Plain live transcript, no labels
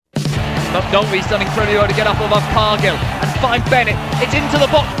McNulty's done incredibly well to get up above Cargill and find Bennett. It's into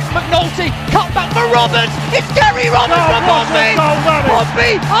the box. McNulty, cut back for Roberts. It's Gary Roberts from Pompey.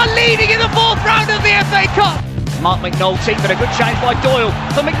 Pompey are leading in the fourth round of the FA Cup. Mark McNulty, but a good chance by Doyle.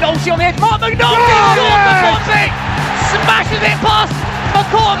 For McNulty on the edge. Mark McNulty scores for Pompey. Smashes it past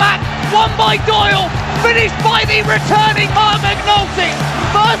McCormack. Won by Doyle. Finished by the returning Mark McNulty.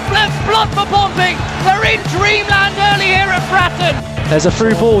 First left blood for Pompey. They're in dreamland early here at Fratton. There's a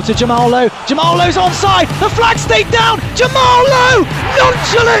through ball to Jamal Lowe. Jamal Lowe's onside. The flag's stayed down. Jamal Lowe,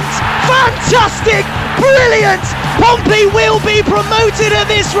 nonchalant, fantastic, brilliant. Pompey will be promoted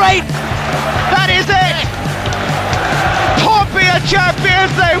at this rate. That is it. Pompey are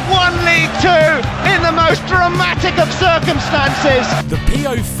champions. They won League Two in the most dramatic of circumstances. The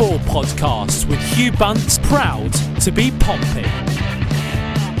PO4 podcast with Hugh Bunce, proud to be Pompey.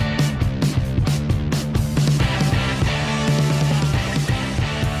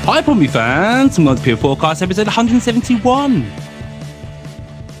 Hi Pompey fans, and welcome to PO4 Podcast episode 171.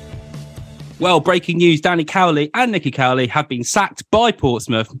 Well, breaking news, Danny Cowley and Nicky Cowley have been sacked by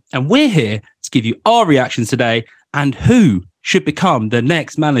Portsmouth, and we're here to give you our reactions today and who should become the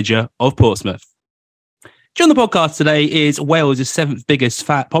next manager of Portsmouth. Joining the podcast today is Wales' seventh biggest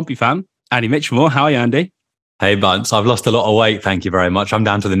Pompey fan, Andy Mitchell. How are you, Andy? Hey, Bunce. I've lost a lot of weight, thank you very much. I'm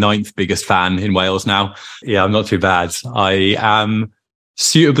down to the ninth biggest fan in Wales now. Yeah, I'm not too bad. I am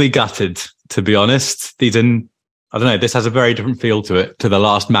suitably gutted, to be honest. I don't know, this has a very different feel to it, to the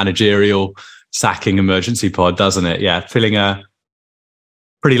last managerial sacking emergency pod, doesn't it? Yeah, feeling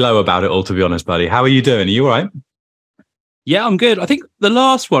pretty low about it all, to be honest, buddy. How are you doing? Are you all right? Yeah, I'm good. I think the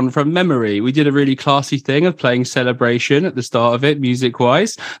last one, from memory, we did a really classy thing of playing Celebration at the start of it,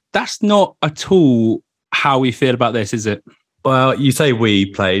 music-wise. That's not at all how we feel about this, is it? Well, you say we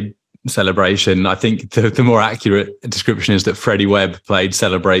played Celebration. I think the more accurate description is that Freddie Webb played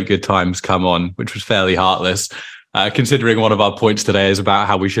Celebrate Good Times Come On, which was fairly heartless, considering one of our points today is about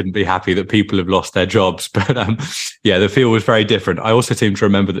how we shouldn't be happy that people have lost their jobs. But yeah, the feel was very different. I also seem to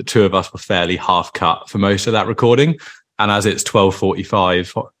remember that two of us were fairly half cut for most of that recording. And as it's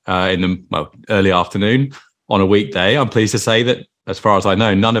 12:45 in the early afternoon on a weekday, I'm pleased to say that, as far as I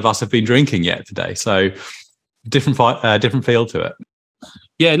know, none of us have been drinking yet today. So different feel to it.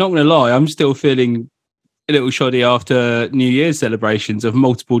 Yeah, not going to lie, I'm still feeling a little shoddy after New Year's celebrations of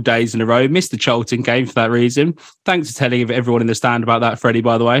multiple days in a row. Missed the Charlton game for that reason. Thanks for telling everyone in the stand about that, Freddie,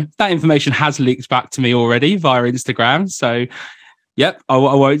 by the way. That information has leaked back to me already via Instagram. So, yep, I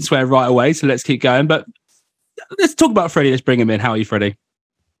won't swear right away, so let's keep going. But let's talk about Freddie. Let's bring him in. How are you, Freddie?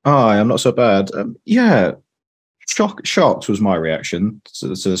 Hi, I'm not so bad. Yeah, shocked was my reaction to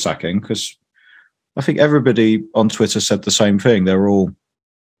the sacking, because I think everybody on Twitter said the same thing.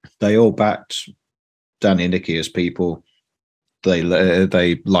 They all backed Danny and Nicky as people. They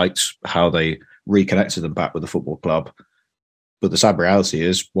liked how they reconnected them back with the football club. But the sad reality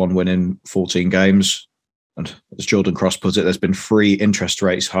is, one win in 14 games. And as Jordan Cross puts it, there's been 3 interest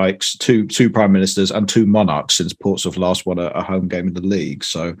rates hikes, two prime ministers and 2 monarchs since Portsmouth last won a home game in the league.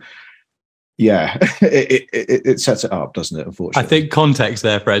 So, yeah, it sets it up, doesn't it, unfortunately? I think context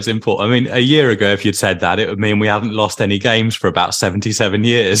there, Fred, is important. I mean, a year ago, if you'd said that, it would mean we haven't lost any games for about 77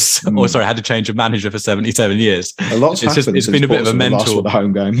 years. Or, sorry, had to change of manager for 77 years. A lot's happened. It's been a bit of a mental... the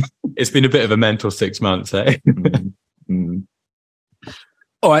home game. It's been a bit of a mental 6 months, eh?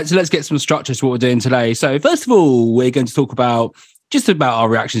 All right, so let's get some structure to what we're doing today. So first of all, we're going to talk about our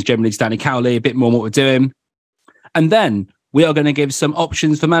reactions generally to Danny Cowley, a bit more on what we're doing. And then we are going to give some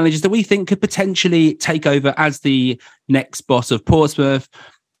options for managers that we think could potentially take over as the next boss of Portsmouth.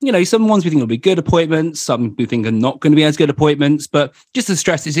 You know, some ones we think will be good appointments, some we think are not going to be as good appointments. But just to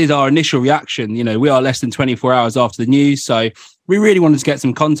stress, this is our initial reaction. You know, we are less than 24 hours after the news. So we really wanted to get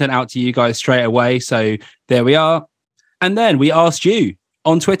some content out to you guys straight away. So there we are. And then we asked you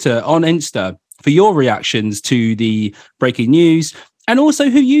on Twitter, on Insta, for your reactions to the breaking news and also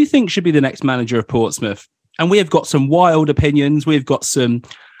who you think should be the next manager of Portsmouth. And we have got some wild opinions. We've got some,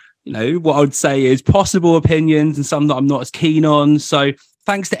 you know, what I would say is possible opinions and some that I'm not as keen on. So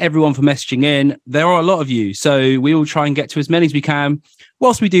thanks to everyone for messaging in. There are a lot of you. So we will try and get to as many as we can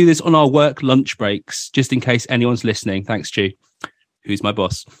whilst we do this on our work lunch breaks, just in case anyone's listening. Thanks, Stu, who's my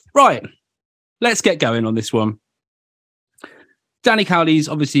boss. Right, let's get going on this one. Danny Cowley's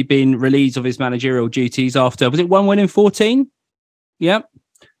obviously been relieved of his managerial duties after, was it 1 win in 14? Yep,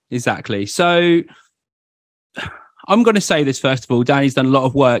 exactly. So I'm going to say this first of all. Danny's done a lot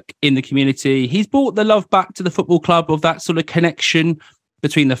of work in the community. He's brought the love back to the football club of that sort of connection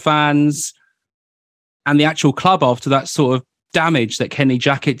between the fans and the actual club after that sort of damage that Kenny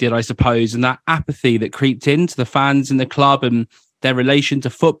Jackett did, I suppose, and that apathy that creeped into the fans in the club and their relation to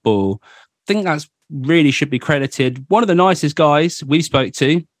football. I think that's really should be credited. One of the nicest guys we spoke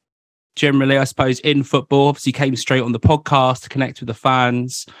to, generally, I suppose, in football. Obviously came straight on the podcast to connect with the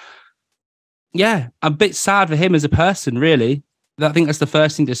fans. Yeah, I'm a bit sad for him as a person, really. I think that's the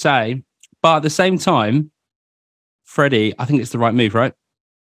first thing to say. But at the same time, Freddie, I think it's the right move, right?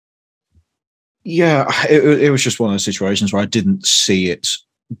 Yeah, it was just one of those situations where I didn't see it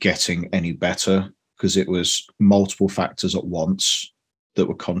getting any better because it was multiple factors at once that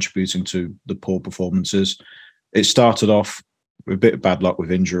were contributing to the poor performances. It started off with a bit of bad luck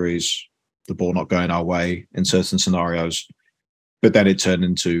with injuries, the ball not going our way in certain scenarios, but then it turned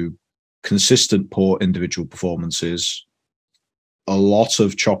into consistent poor individual performances, a lot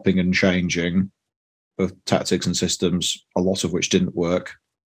of chopping and changing of tactics and systems, a lot of which didn't work.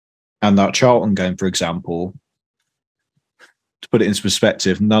 And that Charlton game, for example, to put it into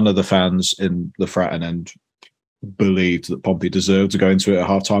perspective, none of the fans in the Fratton end believed that Pompey deserved to go into it at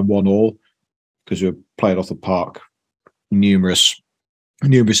halftime 1-1 because we were playing off the park. Numerous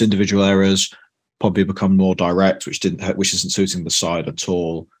individual errors. Pompey become more direct, which isn't suiting the side at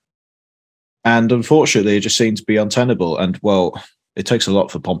all. And unfortunately, it just seemed to be untenable. And well, it takes a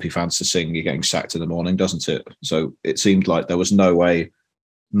lot for Pompey fans to sing "You're getting sacked in the morning," doesn't it? So it seemed like there was no way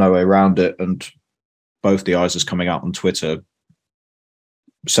around it. And both the Isers coming out on Twitter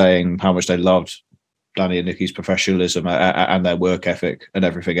saying how much they loved Danny and Nicky's professionalism and their work ethic and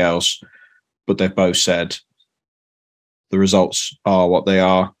everything else. But they've both said the results are what they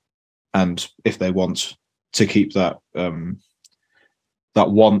are. And if they want to keep that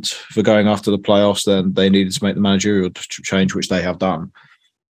want for going after the playoffs, then they needed to make the managerial change, which they have done.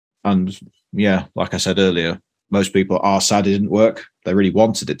 And yeah, like I said earlier, most people are sad it didn't work. They really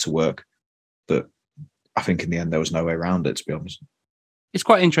wanted it to work. But I think in the end, there was no way around it, to be honest. It's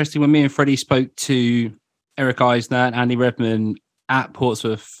quite interesting when me and Freddie spoke to Eric Eisner and Andy Redman at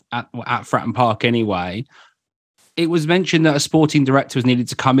Portsmouth, at Fratton Park anyway. It was mentioned that a sporting director was needed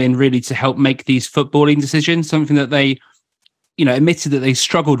to come in really to help make these footballing decisions, something that they, admitted that they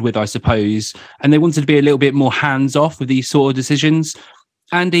struggled with, I suppose, and they wanted to be a little bit more hands-off with these sort of decisions.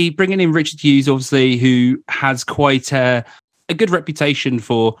 Andy, bringing in Richard Hughes, obviously, who has quite a good reputation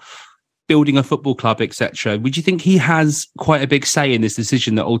for building a football club, etc. Would you think he has quite a big say in this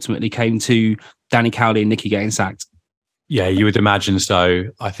decision that ultimately came to Danny Cowley and Nicky getting sacked? Yeah, you would imagine so.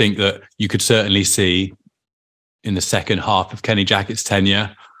 I think that you could certainly see in the second half of Kenny Jackett's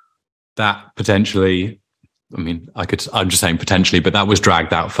tenure that potentially, I'm just saying potentially, but that was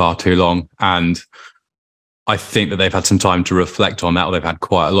dragged out far too long. And I think that they've had some time to reflect on that, or they've had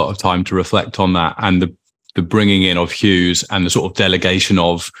quite a lot of time to reflect on that. And the bringing in of Hughes and the sort of delegation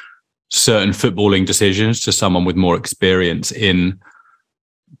of certain footballing decisions to someone with more experience in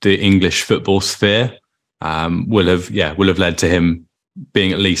the English football sphere will have led to him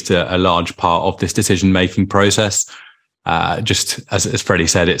being at least a large part of this decision-making process. Just as Freddie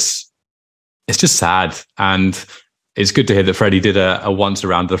said, it's just sad. And it's good to hear that Freddie did a once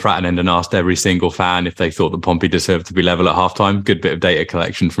around the Fratton end and asked every single fan if they thought that Pompey deserved to be level at halftime. Good bit of data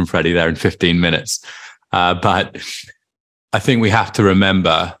collection from Freddie there in 15 minutes. But I think we have to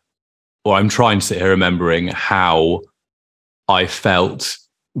remember, or I'm trying to sit here remembering how I felt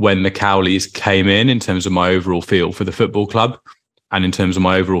when the Cowleys came in terms of my overall feel for the football club and in terms of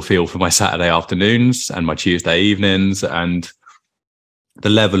my overall feel for my Saturday afternoons and my Tuesday evenings, and the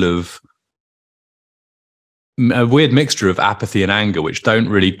level of a weird mixture of apathy and anger, which don't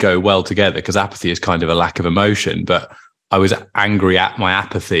really go well together because apathy is kind of a lack of emotion. But I was angry at my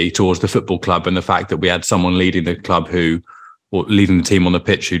apathy towards the football club and the fact that we had someone leading the club or leading the team on the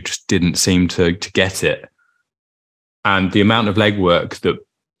pitch who just didn't seem to get it. And the amount of legwork that,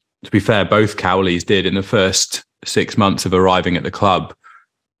 to be fair, both Cowleys did in the first 6 months of arriving at the club,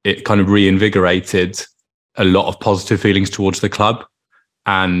 it kind of reinvigorated a lot of positive feelings towards the club.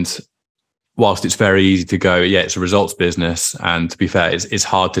 And whilst it's very easy to go, yeah, it's a results business. And to be fair, it's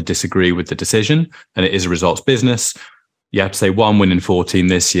hard to disagree with the decision. And it is a results business. You have to say 1 win in 14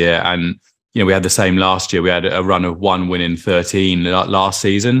 this year. And, we had the same last year. We had a run of 1 win in 13 last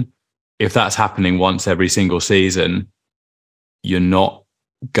season. If that's happening once every single season, you're not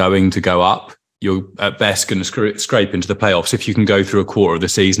going to go up. You're at best going to scrape into the playoffs. If you can go through a quarter of the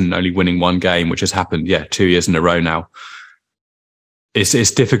season only winning 1 game, which has happened, 2 years in a row now,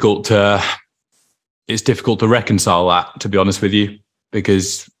 it's difficult to reconcile that, to be honest with you,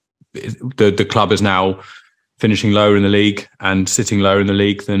 because the club is now finishing lower in the league and sitting lower in the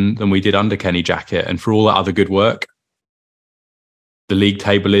league than we did under Kenny Jackett. And for all that other good work, the league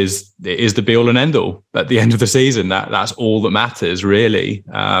table is the be all and end all at the end of the season. That's all that matters, really,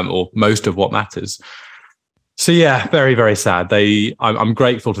 or most of what matters. So yeah, very, very sad. I'm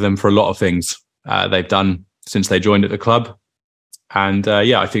grateful to them for a lot of things they've done since they joined at the club, and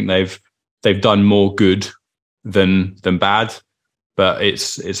I think they've done more good than bad. But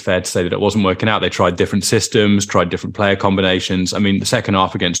it's fair to say that it wasn't working out. They tried different systems, tried different player combinations. I mean, the second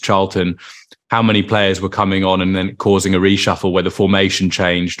half against Charlton, how many players were coming on and then causing a reshuffle where the formation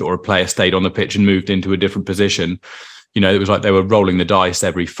changed or a player stayed on the pitch and moved into a different position? You know, it was like they were rolling the dice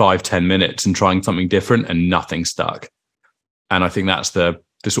every 5-10 minutes and trying something different, and nothing stuck. And I think that's the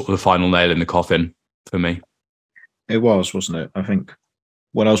sort of the final nail in the coffin for me. It was, wasn't it? I think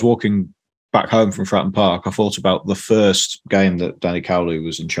when I was walking back home from Fratton Park, I thought about the first game that Danny Cowley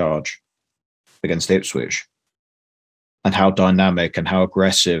was in charge against Ipswich, and how dynamic and how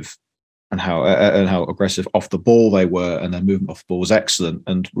aggressive and how aggressive off the ball they were, and their movement off the ball was excellent,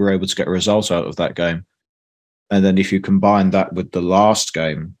 and we were able to get a result out of that game. And then if you combine that with the last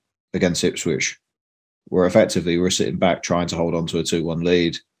game against Ipswich, where effectively we're sitting back trying to hold on to a 2-1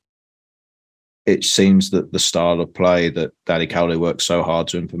 lead, it seems that the style of play that Danny Cowley worked so hard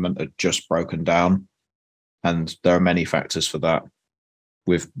to implement had just broken down. And there are many factors for that,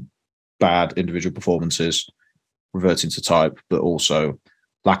 with bad individual performances, reverting to type, but also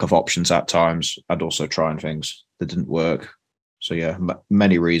lack of options at times, and also trying things that didn't work. So yeah,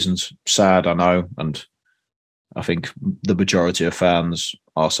 many reasons. Sad, I know, and I think the majority of fans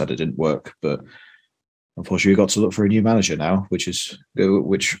are sad it didn't work, but unfortunately we've got to look for a new manager now, which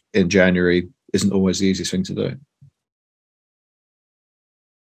in January isn't always the easiest thing to do.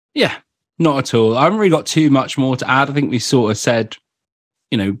 Yeah, not at all. I haven't really got too much more to add. I think we sort of said,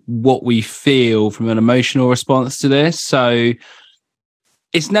 what we feel from an emotional response to this. So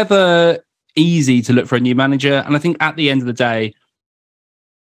it's never easy to look for a new manager. And I think at the end of the day,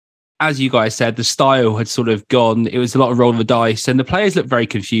 as you guys said, the style had sort of gone. It was a lot of roll of the dice, and the players looked very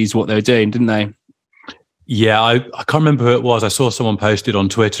confused what they were doing, didn't they? Yeah, I can't remember who it was. I saw someone posted on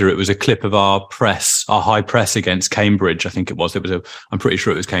Twitter. It was a clip of our high press against Cambridge. I think it was. I'm pretty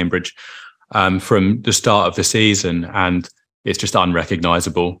sure it was Cambridge from the start of the season, and it's just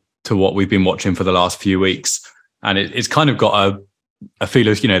unrecognisable to what we've been watching for the last few weeks. And it's kind of got a feel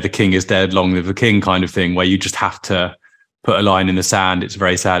of the king is dead, long live the king kind of thing, where you just have to put a line in the sand. It's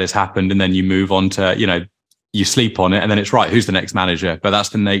very sad it's happened, and then you move on to you sleep on it, and then it's right. Who's the next manager? But that's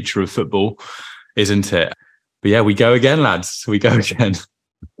the nature of football, isn't it? But yeah, we go again, lads. We go again.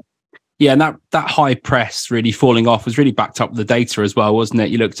 Yeah, and that high press really falling off was really backed up with the data as well, wasn't it?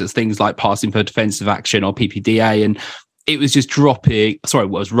 You looked at things like passing for defensive action or PPDA, and it was just dropping. Sorry,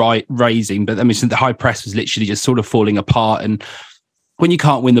 it was raising, but I mean, the high press was literally just sort of falling apart. And when you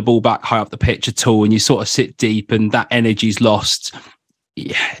can't win the ball back high up the pitch at all, and you sort of sit deep and that energy's lost,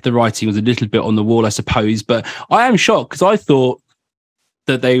 yeah, the writing was a little bit on the wall, I suppose. But I am shocked, because I thought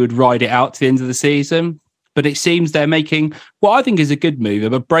that they would ride it out to the end of the season. But it seems they're making what I think is a good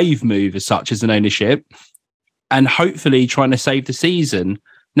move, a brave move as such, as an ownership, and hopefully trying to save the season.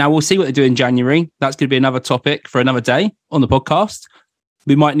 Now, we'll see what they do in January. That's going to be another topic for another day on the podcast.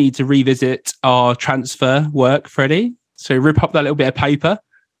 We might need to revisit our transfer work, Freddie. So rip up that little bit of paper,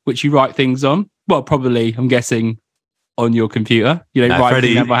 which you write things on. Well, probably, I'm guessing, on your computer.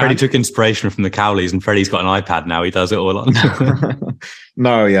 Freddie took inspiration from the Cowleys, and Freddie's got an iPad now. He does it all on.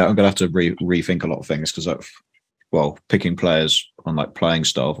 No, yeah, I'm going to have to rethink a lot of things, because, picking players on playing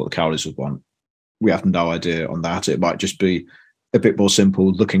style, what the Cowleys would want, we have no idea on that. It might just be a bit more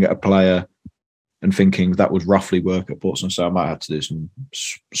simple, looking at a player and thinking that would roughly work at Portsmouth. So I might have to do some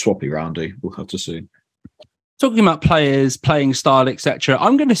swappy roundy. We'll have to see. Talking about players, playing style, etc.,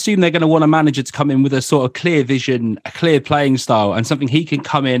 I'm going to assume they're going to want a manager to come in with a sort of clear vision, a clear playing style, and something he can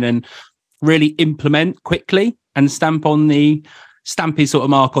come in and really implement quickly and stamp his sort of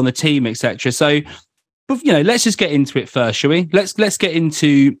mark on the team, etc. So, but let's just get into it first, shall we? Let's get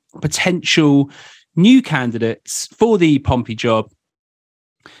into potential new candidates for the Pompey job.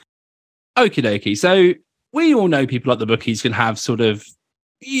 Okie dokie. So we all know people like the bookies can have sort of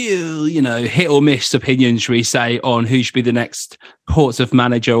hit or miss opinions, shall we say, on who should be the next Portsmouth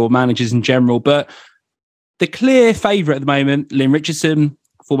manager or managers in general. But the clear favourite at the moment, Liam Richardson,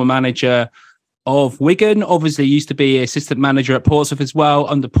 former manager of Wigan, obviously used to be assistant manager at Portsmouth as well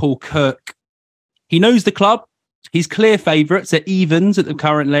under Paul Cook. He knows the club. He's clear favourites at evens at them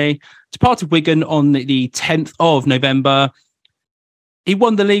currently. Departed Wigan on the 10th of November. He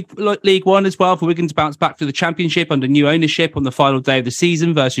won the League One as well for Wigan to bounce back to the Championship under new ownership on the final day of the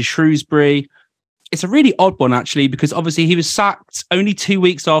season versus Shrewsbury. It's a really odd one, actually, because obviously he was sacked only 2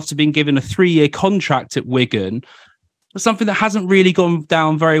 weeks after being given a 3-year contract at Wigan. Something that hasn't really gone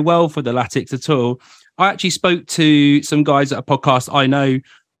down very well for the Latics at all. I actually spoke to some guys at a podcast I know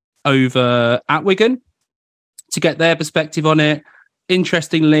over at Wigan, to get their perspective on it.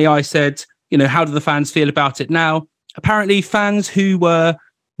 Interestingly, I said, how do the fans feel about it now? Apparently, fans who were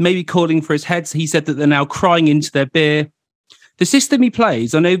maybe calling for his heads, he said that they're now crying into their beer. The system he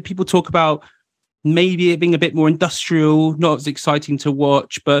plays, I know people talk about maybe it being a bit more industrial, not as exciting to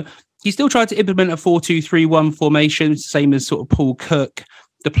watch, but he still tried to implement a 4-2-3-1 formation, same as sort of Paul Cook.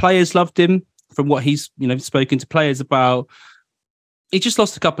 The players loved him from what he's, spoken to players about. He just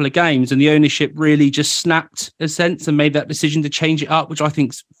lost a couple of games and the ownership really just snapped a sense and made that decision to change it up, which I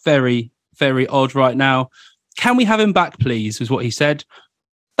think is very, very odd right now. Can we have him back, please, was what he said.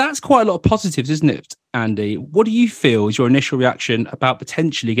 That's quite a lot of positives, isn't it, Andy? What do you feel is your initial reaction about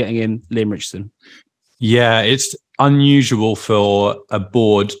potentially getting in Liam Richardson? Yeah, it's unusual for a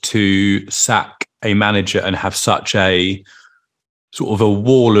board to sack a manager and have such a sort of a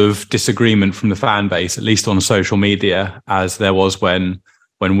wall of disagreement from the fan base, at least on social media, as there was when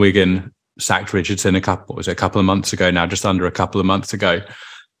Wigan sacked Richardson a couple of months ago now, just under a couple of months ago.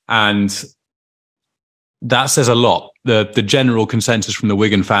 And that says a lot. The general consensus from the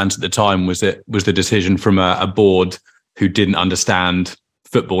Wigan fans at the time was the decision from a board who didn't understand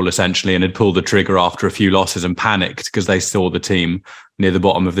football essentially and had pulled the trigger after a few losses and panicked because they saw the team near the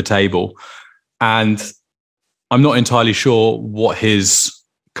bottom of the table. And I'm not entirely sure what his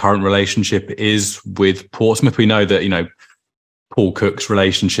current relationship is with Portsmouth. We know that, Paul Cook's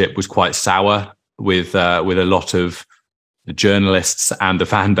relationship was quite sour with a lot of the journalists and the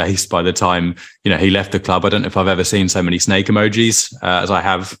fan base by the time, he left the club. I don't know if I've ever seen so many snake emojis as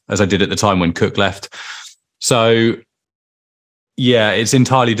I did at the time when Cook left. So yeah, it's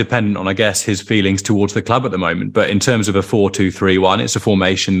entirely dependent on, I guess, his feelings towards the club at the moment. But in terms of a 4-2-3-1, it's a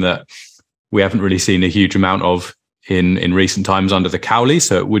formation that we haven't really seen a huge amount of in recent times under the Cowley.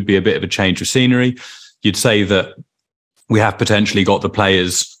 So it would be a bit of a change of scenery. You'd say that we have potentially got the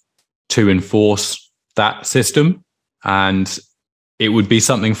players to enforce that system, and it would be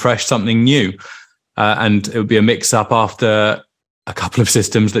something fresh, something new. And it would be a mix up after a couple of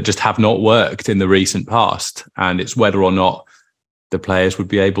systems that just have not worked in the recent past. And it's whether or not the players would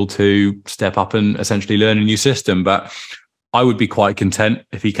be able to step up and essentially learn a new system. But I would be quite content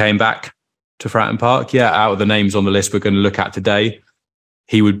if he came back to Fratton Park. Yeah, out of the names on the list we're going to look at today,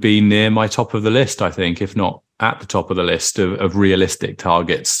 he would be near my top of the list, I think, if not at the top of the list of realistic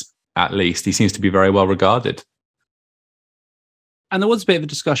targets, at least. He seems to be very well regarded. And there was a bit of a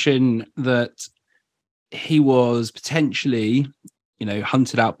discussion that he was potentially,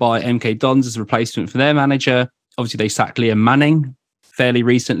 hunted out by MK Dons as a replacement for their manager. Obviously, they sacked Liam Manning fairly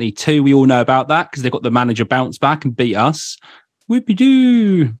recently too. We all know about that because they got the manager bounce back and beat us.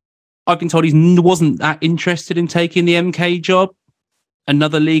 Whoopie-doo. I've been told he wasn't that interested in taking the MK job.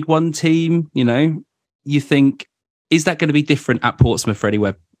 Another League One team, you think, is that going to be different at Portsmouth, Freddie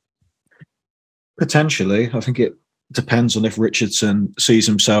Webb? Potentially. I think it depends on if Richardson sees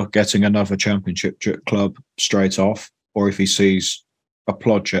himself getting another Championship club straight off, or if he sees a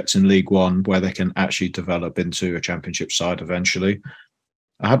project in League One where they can actually develop into a Championship side eventually.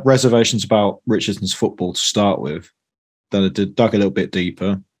 I had reservations about Richardson's football to start with. Then I dug a little bit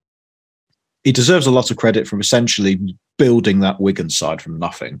deeper. He deserves a lot of credit from essentially building that Wigan side from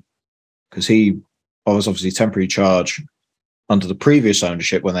nothing, because he was obviously temporary charge under the previous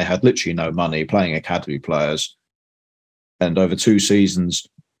ownership when they had literally no money, playing academy players, and over 2 seasons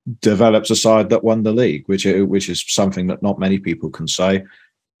develops a side that won the league, which is something that not many people can say.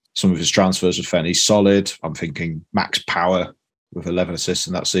 Some of his transfers are fairly solid. I'm thinking Max Power with 11 assists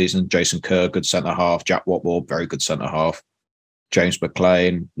in that season, Jason Kerr, good centre-half, Jack Watmore, very good centre-half, James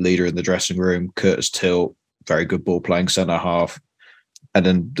McLean, leader in the dressing room, Curtis Tilt, very good ball-playing centre-half. And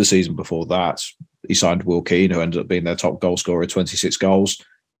then the season before that, he signed Will Keane, who ended up being their top goal scorer, 26 goals.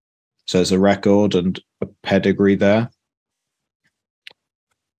 So there's a record and a pedigree there.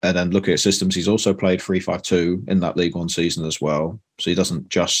 And then look at his systems. He's also played 3-5-2 in that League One season as well. So he doesn't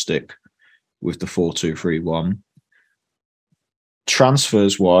just stick with the 4-2-3-1.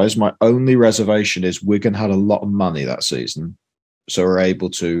 Transfers-wise, my only reservation is Wigan had a lot of money that season. So we're able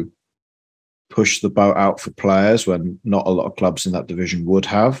to push the boat out for players when not a lot of clubs in that division would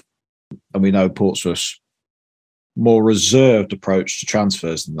have. And we know Portsmouth's more reserved approach to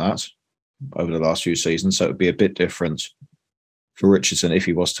transfers than that over the last few seasons. So it would be a bit different for Richardson if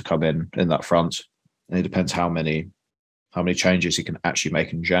he was to come in that front. And it depends how many changes he can actually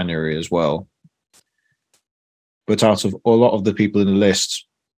make in January as well. But out of a lot of the people in the list,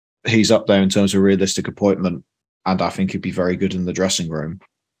 he's up there in terms of realistic appointment. And I think he'd be very good in the dressing room,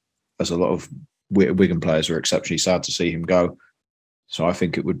 as a lot of Wigan players are exceptionally sad to see him go. So I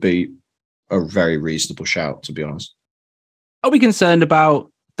think it would be a very reasonable shout, to be honest. Are we concerned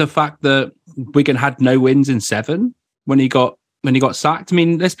about the fact that Wigan had no wins in 7 when he got sacked. I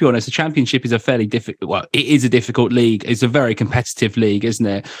mean, let's be honest, the Championship is a fairly difficult. Well, it is a difficult league. It's a very competitive league, isn't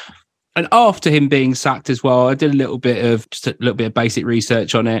it? And after him being sacked as well, I did a little bit of basic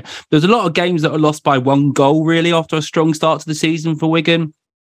research on it. There's a lot of games that are lost by 1 goal, really, after a strong start to the season for Wigan.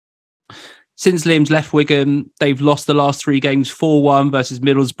 Since Liam's left Wigan, they've lost the last 3 games 4-1 versus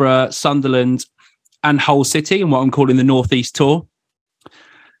Middlesbrough, Sunderland, and Hull City in what I'm calling the North East Tour.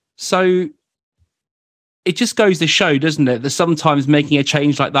 So it just goes to show, doesn't it, that sometimes making a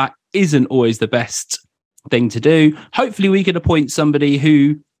change like that isn't always the best thing to do. Hopefully we can appoint somebody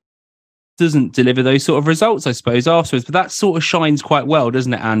who doesn't deliver those sort of results, I suppose, afterwards. But that sort of shines quite well,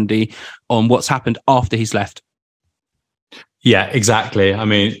 doesn't it, Andy, on what's happened after he's left? Yeah, exactly. I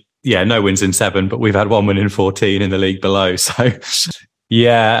mean, yeah, no wins in 7, but we've had 1 win in 14 in the league below. So,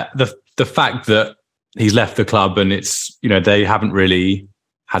 yeah, the fact that he's left the club and it's, you know, they haven't really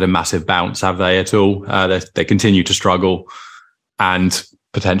had a massive bounce, have they, at all? They continue to struggle and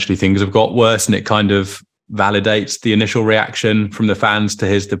potentially things have got worse, and it kind of validates the initial reaction from the fans to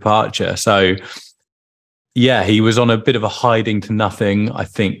his departure. So, yeah, he was on a bit of a hiding to nothing, I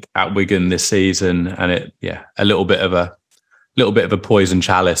think, at Wigan this season, and a little bit of a poison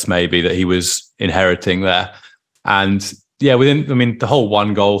chalice maybe that he was inheriting there. And yeah, the whole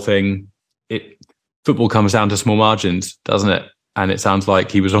 1 goal thing, football comes down to small margins, doesn't it? And it sounds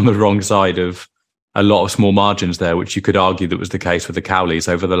like he was on the wrong side of a lot of small margins there, which you could argue that was the case with the Cowleys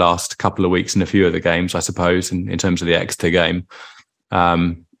over the last couple of weeks in a few of the games, I suppose, in terms of the Exeter game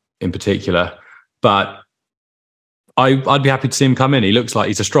in particular. But I'd be happy to see him come in. He looks like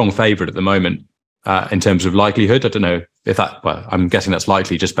he's a strong favourite at the moment in terms of likelihood. I don't know if I'm guessing that's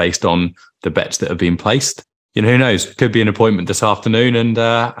likely just based on the bets that have been placed. You know, who knows? Could be an appointment this afternoon and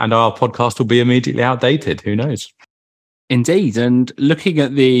our podcast will be immediately outdated. Who knows? Indeed. And looking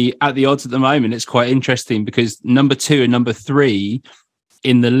at the odds at the moment, it's quite interesting because number 2 and number 3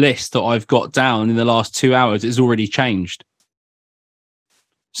 in the list that I've got down in the last 2 hours is already changed.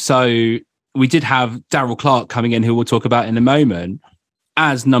 So we did have Darrell Clarke coming in, who we'll talk about in a moment,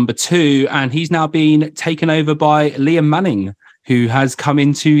 as number 2, and he's now been taken over by Liam Manning, who has come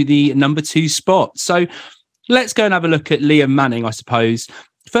into the number 2 spot. So let's go and have a look at Liam Manning, I suppose.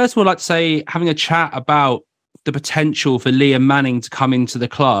 First of all, I'd like to say, having a chat about the potential for Liam Manning to come into the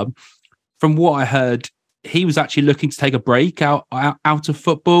club. From what I heard, he was actually looking to take a break out of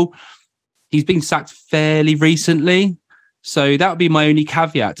football. He's been sacked fairly recently. So that would be my only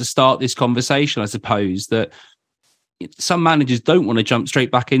caveat to start this conversation, I suppose, that some managers don't want to jump straight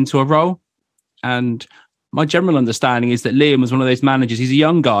back into a role. And my general understanding is that Liam was one of those managers. He's a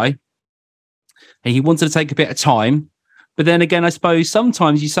young guy and he wanted to take a bit of time. But then again, I suppose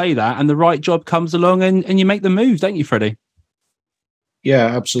sometimes you say that and the right job comes along and you make the move, don't you, Freddie? Yeah,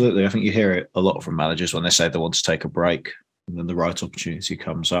 absolutely. I think you hear it a lot from managers when they say they want to take a break and then the right opportunity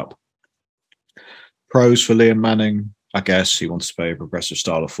comes up. Pros for Liam Manning, I guess he wants to play a progressive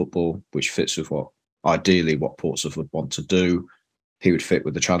style of football, which fits with what Portsmouth would want to do. He would fit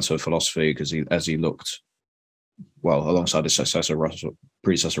with the transfer philosophy because as he looked, well, alongside his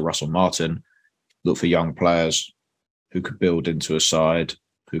predecessor Russell Martin, look for young players who could build into a side,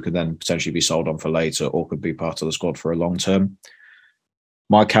 who could then potentially be sold on for later or could be part of the squad for a long term.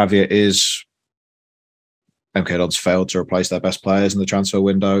 My caveat is MK Dons failed to replace their best players in the transfer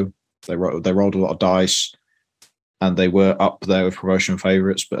window. They rolled a lot of dice and they were up there with promotion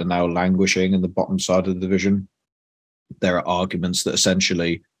favourites, but are now languishing in the bottom side of the division. There are arguments that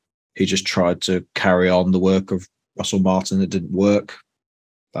essentially he just tried to carry on the work of Russell Martin that didn't work.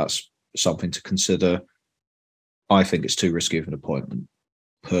 That's something to consider. I think it's too risky of an appointment,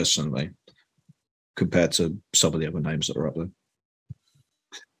 personally, compared to some of the other names that are up there.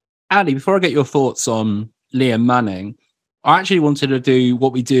 Andy, before I get your thoughts on Liam Manning, I actually wanted to do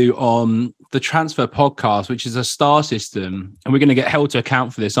what we do on the Transfer Podcast, which is a star system. And we're going to get held to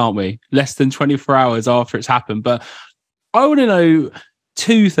account for this, aren't we? Less than 24 hours after it's happened. But I want to know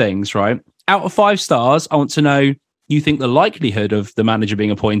 2 things, right? Out of 5 stars, I want to know you think the likelihood of the manager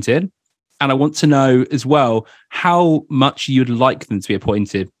being appointed. And I want to know as well how much you'd like them to be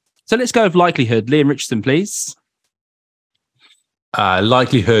appointed. So let's go with likelihood. Liam Richardson, please.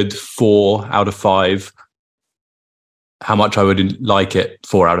 Likelihood 4 out of 5. How much I would like it?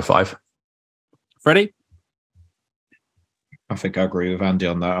 4 out of 5. Freddie? I think I agree with Andy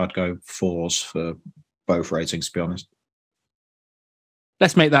on that. I'd go 4s for both ratings, to be honest.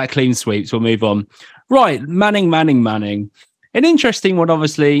 Let's make that a clean sweep. So we'll move on. Right, Manning. An interesting one,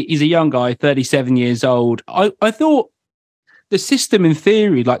 obviously. He's a young guy, 37 years old. I thought the system, in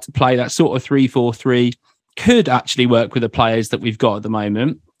theory, like to play that sort of 3-4-3 could actually work with the players that we've got at the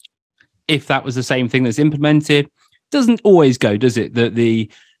moment. If that was the same thing that's implemented, doesn't always go, does it? That the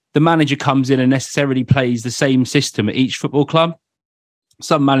manager comes in and necessarily plays the same system at each football club.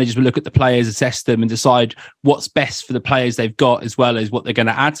 Some managers will look at the players, assess them, and decide what's best for the players they've got, as well as what they're going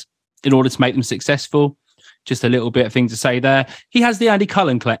to add in order to make them successful. Just a little bit of thing to say there. He has the Andy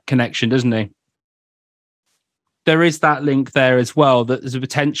Cullen connection, doesn't he? There is that link there as well, that there's a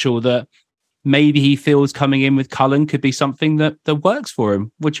potential that maybe he feels coming in with Cullen could be something that works for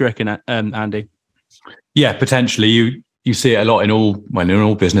him. What do you reckon, Andy? Yeah, potentially. You see it a lot in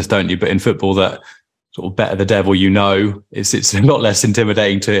all business, don't you? But in football, that sort of better the devil you know. It's a lot less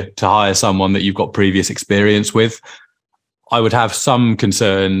intimidating to hire someone that you've got previous experience with. I would have some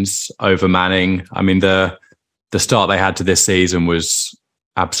concerns over Manning. I mean, the start they had to this season was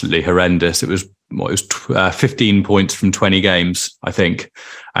absolutely horrendous. It was 15 points from 20 games, I think.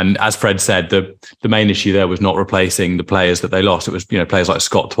 And as Fred said, the main issue there was not replacing the players that they lost. It was, players like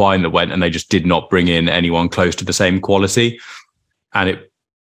Scott Twine that went, and they just did not bring in anyone close to the same quality. And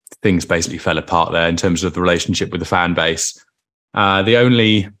things basically fell apart there in terms of the relationship with the fan base. I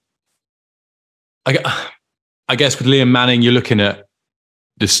guess with Liam Manning, you're looking at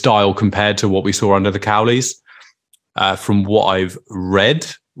the style compared to what we saw under the Cowleys. From what I've read,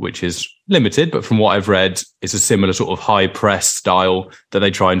 which is limited, but from what I've read, it's a similar sort of high press style that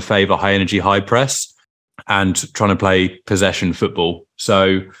they try and favour, high energy, high press, and trying to play possession football.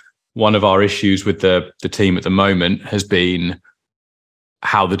 So one of our issues with the team at the moment has been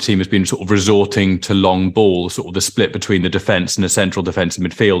how the team has been sort of resorting to long ball, sort of the split between the defence and the central defensive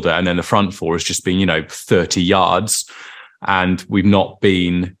midfielder. And then the front four has just been, 30 yards. And we've not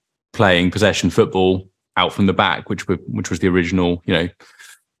been playing possession football out from the back, which was the original, the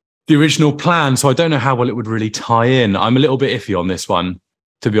original plan. So I don't know how well it would really tie in. I'm a little bit iffy on this one,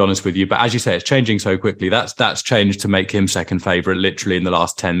 to be honest with you. But as you say, it's changing so quickly. That's changed to make him second favourite literally in the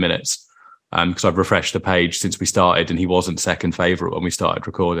last 10 minutes. Because I've refreshed the page since we started, and he wasn't second favourite when we started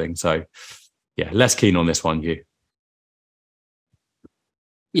recording. So, yeah, less keen on this one, Hugh.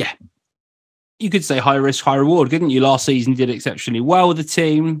 Yeah. You could say high risk, high reward, couldn't you? Last season, he did exceptionally well with the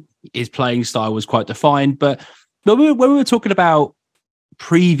team. His playing style was quite defined. But when we were talking about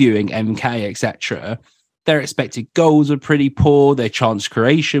previewing MK, etc., their expected goals were pretty poor. Their chance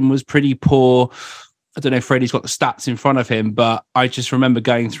creation was pretty poor. I don't know if Freddie's got the stats in front of him, but I just remember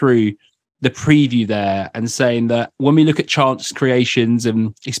going through the preview there and saying that when we look at chance creations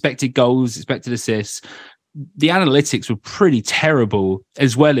and expected goals, expected assists, the analytics were pretty terrible,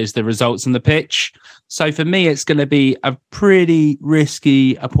 as well as the results on the pitch. So for me, it's going to be a pretty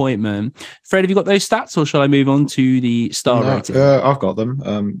risky appointment. Fred, have you got those stats, or shall I move on to the star rating? I've got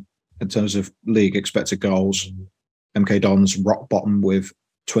them. In terms of league expected goals, MK Dons rock bottom with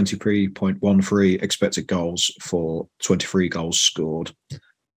 23.13 expected goals for 23 goals scored.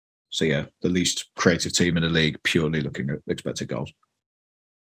 So yeah, the least creative team in the league, purely looking at expected goals.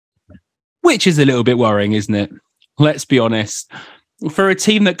 Which is a little bit worrying, isn't it? Let's be honest. For a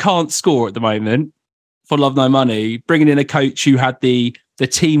team that can't score at the moment, for love no money, bringing in a coach who had the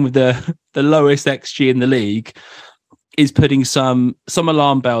team with the lowest XG in the league is putting some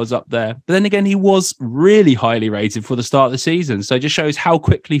alarm bells up there. But then again, he was really highly rated for the start of the season. So it just shows how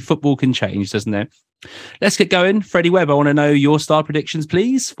quickly football can change, doesn't it? Let's get going. Freddie Webb, I want to know your star predictions,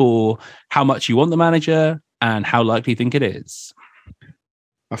 please, for how much you want the manager and how likely you think it is.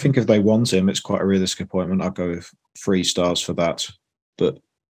 I think if they want him, it's quite a realistic appointment. I'll go with 3 stars for that. But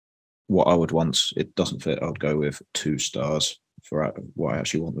what I would want, it doesn't fit. I'd go with 2 stars for what I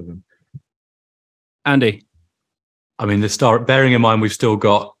actually want with him. Andy? I mean, the star, bearing in mind we've still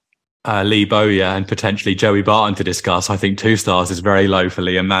got Lee Bowyer and potentially Joey Barton to discuss, I think 2 stars is very low for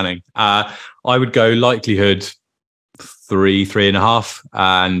Liam Manning. I would go likelihood 3.5,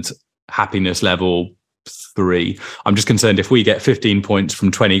 and happiness level 3. I'm just concerned if we get 15 points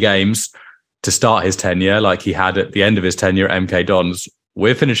from 20 games to start his tenure, like he had at the end of his tenure at MK Dons,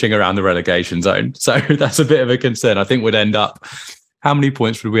 we're finishing around the relegation zone. So that's a bit of a concern. I think we'd end up, how many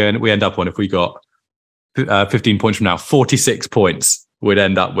points would we end up on if we got 15 points from now? 46 points we'd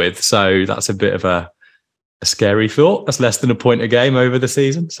end up with. So that's a bit of a scary thought. That's less than a point a game over the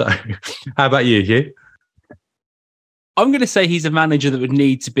season. So how about you, Hugh? I'm going to say he's a manager that would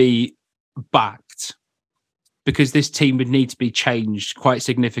need to be backed, because this team would need to be changed quite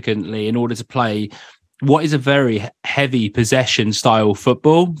significantly in order to play what is a very heavy possession style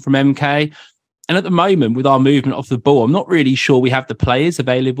football from MK. And at the moment, with our movement off the ball, I'm not really sure we have the players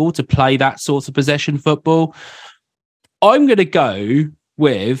available to play that sort of possession football. I'm going to go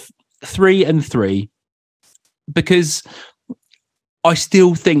with 3 and 3, because I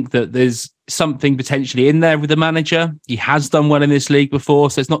still think that there's something potentially in there with the manager. He has done well in this league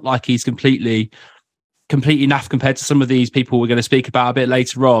before, so it's not like he's completely naff compared to some of these people we're going to speak about a bit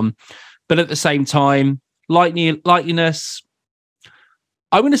later on. But at the same time, lightliness,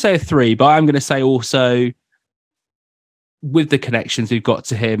 I'm going to say a 3, but I'm going to say also with the connections we've got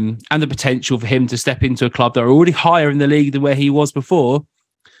to him and the potential for him to step into a club that are already higher in the league than where he was before,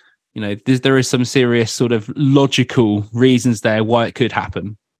 you know, there is some serious sort of logical reasons there why it could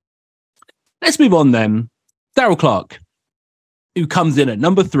happen. Let's move on then. Darrell Clarke, who comes in at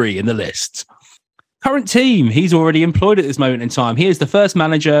number 3 in the list. Current team, he's already employed at this moment in time. He is the first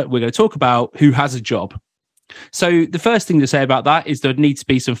manager we're going to talk about who has a job. So the first thing to say about that is there needs to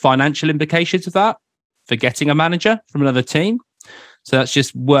be some financial implications of that for getting a manager from another team. So that's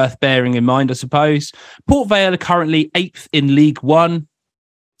just worth bearing in mind, I suppose. Port Vale are currently 8th in League One.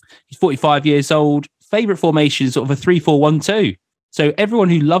 He's 45 years old. Favourite formation is sort of a 3-4-1-2. So everyone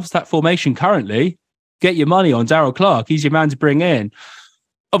who loves that formation currently, get your money on Darrell Clarke. He's your man to bring in.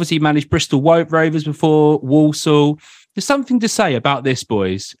 Obviously, he managed Bristol Rovers before, Walsall. There's something to say about this,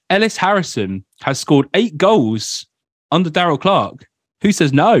 boys. Ellis Harrison has scored 8 goals under Darrell Clarke. Who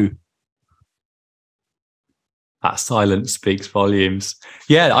says no? That silence speaks volumes.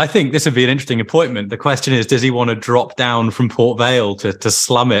 Yeah, I think this would be an interesting appointment. The question is, does he want to drop down from Port Vale to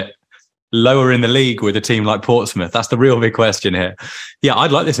slum it lower in the league with a team like Portsmouth? That's the real big question here. Yeah,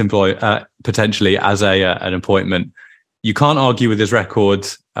 I'd like this potentially as an appointment. You can't argue with his record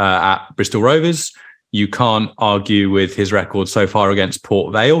at Bristol Rovers. You can't argue with his record so far against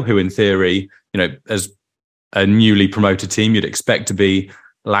Port Vale, who in theory, you know, as a newly promoted team, you'd expect to be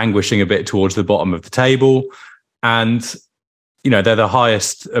languishing a bit towards the bottom of the table. And, you know, they're the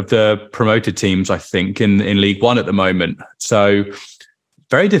highest of the promoted teams, I think, in League One at the moment. So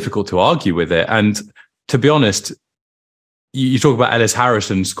very difficult to argue with it. And to be honest, you talk about Ellis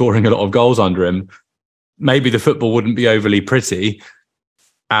Harrison scoring a lot of goals under him. Maybe the football wouldn't be overly pretty.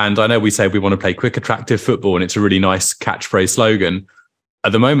 And I know we say we want to play quick, attractive football, and it's a really nice catchphrase slogan.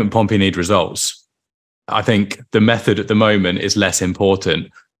 At the moment, Pompey need results. I think the method at the moment is less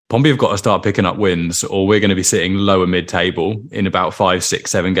important. Pompey have got to start picking up wins, or we're going to be sitting lower mid-table in about 5, 6,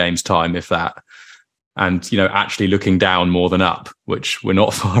 7 games time, if that. And, you know, actually looking down more than up, which we're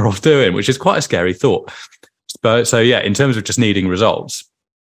not far off doing, which is quite a scary thought. But so, yeah, in terms of just needing results,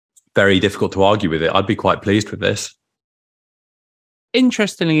 very difficult to argue with it. I'd be quite pleased with this.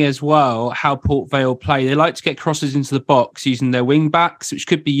 Interestingly as well, how Port Vale play. They like to get crosses into the box using their wing backs, which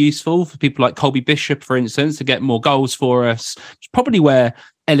could be useful for people like Colby Bishop, for instance, to get more goals for us. It's probably where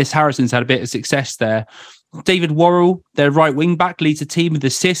Ellis Harrison's had a bit of success there. David Worrell, their right wing back, leads a team with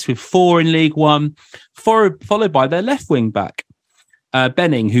assists with 4 in League One, followed by their left wing back,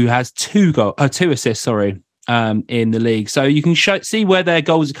 Benning, who has 2 assists, in the league. So you can see where their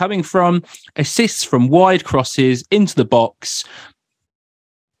goals are coming from. Assists from wide crosses into the box.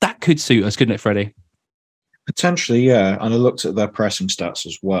 That could suit us, couldn't it, Freddie? Potentially, yeah. And I looked at their pressing stats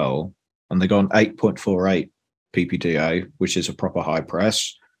as well, and they got an 8.48 PPDA, which is a proper high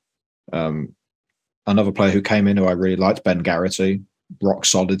press. Another player who came in who I really liked, Ben Garrity, rock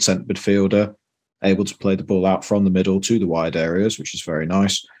solid centre midfielder, able to play the ball out from the middle to the wide areas, which is very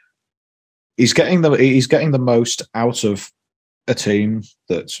nice. He's getting the most out of a team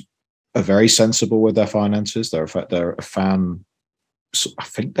that are very sensible with their finances. They're a fan. I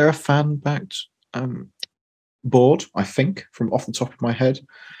think they're a fan-backed board, I think, from off the top of my head.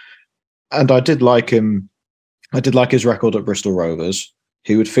 And I did like him. I did like his record at Bristol Rovers.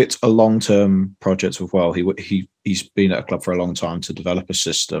 He would fit a long-term project as well. He's been at a club for a long time to develop a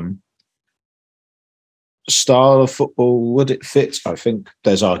system. Style of football, would it fit? I think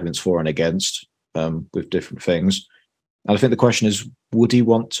there's arguments for and against with different things. And I think the question is, would he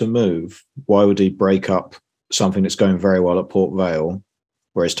want to move? Why would he break up something that's going very well at Port Vale,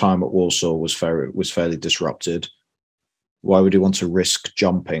 where his time at Walsall was fairly disrupted? Why would he want to risk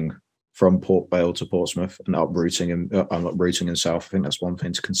jumping from Port Vale to Portsmouth and uprooting himself? I think that's one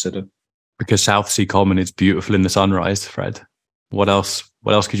thing to consider. Because Southsea Common is beautiful in the sunrise, Fred. What else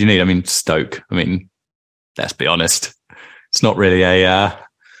could you need? I mean, Stoke. I mean, let's be honest. It's not really a...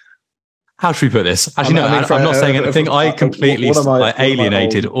 how should we put this? Actually, I'm not saying anything. I completely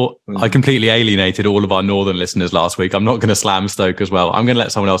alienated all of our northern listeners last week. I'm not going to slam Stoke as well. I'm going to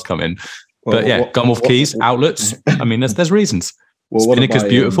let someone else come in. But Gunwolf Quays, outlets. I mean, there's reasons. Spinnaker's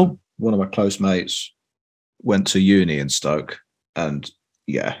beautiful. One of my close mates went to uni in Stoke, and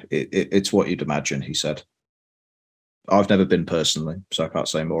yeah, it's what you'd imagine, he said. I've never been personally, so I can't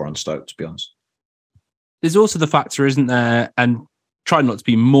say more on Stoke, to be honest. There's also the factor, isn't there, and try not to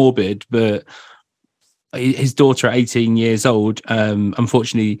be morbid, but his daughter at 18 years old,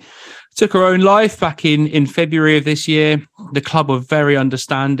 unfortunately took her own life back in February of this year. The club were very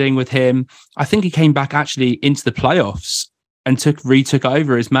understanding with him. I think he came back actually into the playoffs and retook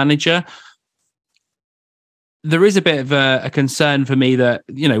over as manager. There is a bit of a concern for me that,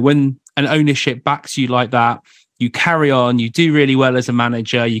 when an ownership backs you like that, you carry on, you do really well as a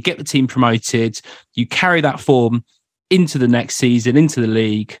manager, you get the team promoted, you carry that form into the next season, into the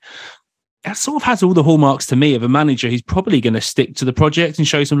league. That sort of has all the hallmarks to me of a manager who's probably going to stick to the project and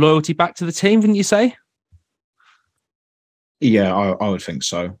show some loyalty back to the team, wouldn't you say? Yeah, I would think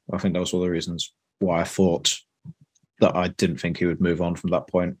so. I think those were the reasons why I thought that I didn't think he would move on from that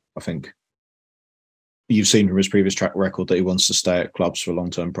point. I think you've seen from his previous track record that he wants to stay at clubs for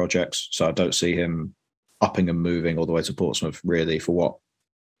long-term projects. So I don't see him upping and moving all the way to Portsmouth, really, for what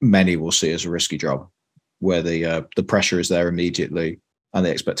many will see as a risky job, where the pressure is there immediately and the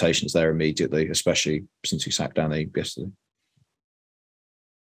expectations there immediately, especially since he sacked Danny yesterday.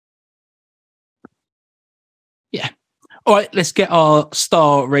 Yeah. All right, let's get our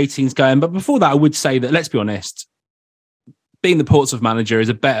star ratings going. But before that, I would say that, let's be honest, being the Portsmouth manager is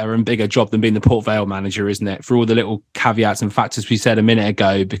a better and bigger job than being the Port Vale manager, isn't it? For all the little caveats and factors we said a minute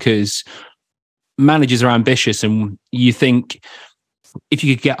ago, because managers are ambitious, and you think if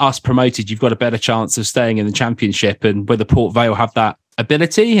you could get us promoted, you've got a better chance of staying in the Championship. And whether Port Vale have that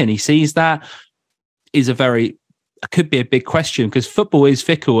ability, and he sees that, could be a big question, because football is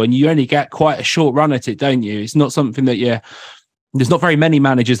fickle and you only get quite a short run at it, don't you? It's not something that there's not very many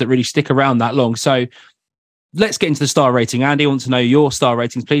managers that really stick around that long. So let's get into the star rating. Andy, I want to know your star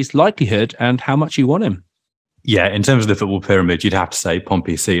ratings, please, likelihood and how much you want him. Yeah, in terms of the football pyramid, you'd have to say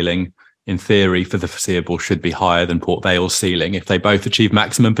Pompey's ceiling, in theory, for the foreseeable, should be higher than Port Vale's ceiling if they both achieve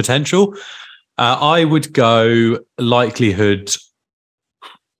maximum potential. I would go likelihood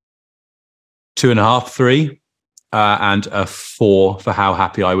 2.5, 3, and a 4 for how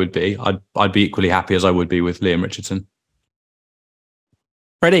happy I would be. I'd be equally happy as I would be with Liam Richardson.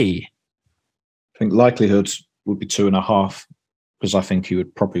 Freddie? I think likelihood would be 2.5, because I think he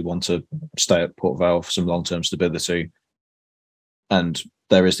would probably want to stay at Port Vale for some long-term stability. And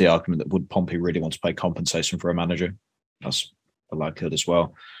there is the argument that would Pompey really want to pay compensation for a manager? That's a likelihood as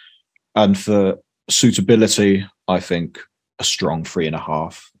well. And for suitability, I think a strong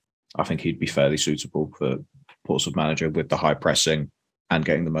 3.5. I think he'd be fairly suitable for Portsmouth manager with the high pressing and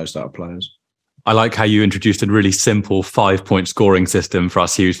getting the most out of players. I like how you introduced a really simple 5-point scoring system for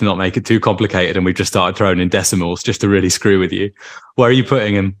us, Hugh, to not make it too complicated, and we've just started throwing in decimals just to really screw with you. Where are you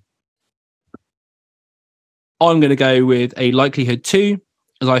putting him? I'm going to go with a likelihood 2,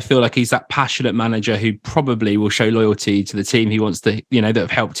 as I feel like he's that passionate manager who probably will show loyalty to the team he wants to, that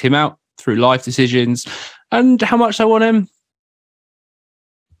have helped him out through life decisions. And how much I want him?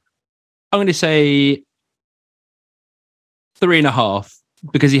 I'm going to say 3.5,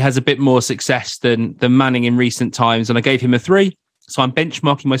 because he has a bit more success than Manning in recent times. And I gave him a 3. So I'm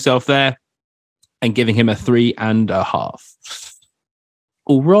benchmarking myself there and giving him a 3.5.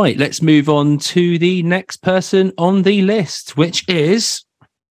 All right, let's move on to the next person on the list, which is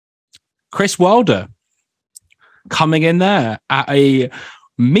Chris Wilder, coming in there at a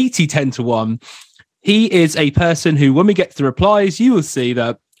meaty 10-1. He is a person who, when we get to the replies, you will see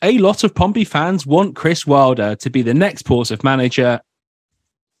that a lot of Pompey fans want Chris Wilder to be the next Portsmouth manager.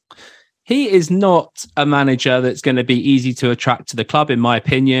 He is not a manager that's going to be easy to attract to the club, in my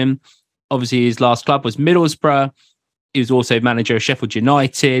opinion. Obviously, his last club was Middlesbrough. He was also manager of Sheffield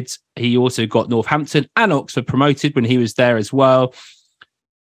United. He also got Northampton and Oxford promoted when he was there as well.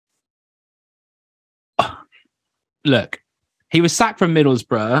 Look, he was sacked from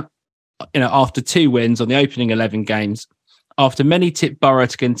Middlesbrough, after 2 wins on the opening 11 games. After many tipped Borough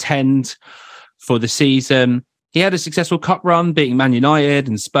to contend for the season, he had a successful cup run, beating Man United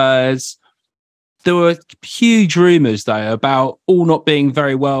and Spurs. There were huge rumours, though, about all not being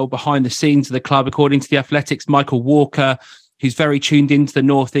very well behind the scenes of the club. According to The Athletic's Michael Walker, who's very tuned into the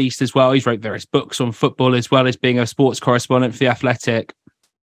North East as well. He's wrote various books on football as well as being a sports correspondent for The Athletic.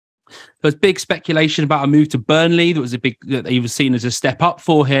 There was big speculation about a move to Burnley. That he was seen as a step up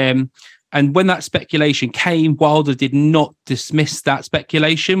for him. And when that speculation came, Wilder did not dismiss that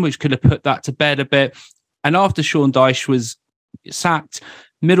speculation, which could have put that to bed a bit. And after Sean Dyche was sacked,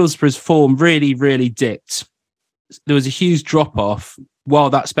 Middlesbrough's form really, really dipped. There was a huge drop-off while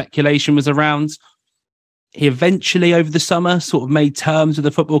that speculation was around. He eventually, over the summer, sort of made terms with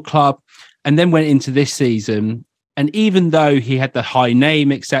the football club and then went into this season. And even though he had the high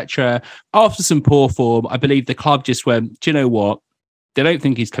name, etc., after some poor form, I believe the club just went, do you know what? They don't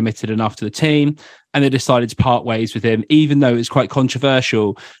think he's committed enough to the team, and they decided to part ways with him, even though it's quite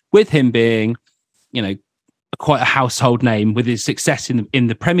controversial, with him being quite a household name with his success in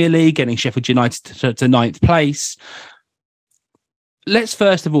the Premier League, getting Sheffield United to ninth place. Let's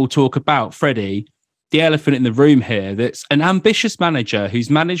first of all talk about Freddie, the elephant in the room here. That's an ambitious manager who's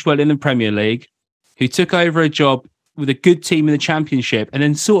managed well in the Premier League, who took over a job with a good team in the Championship and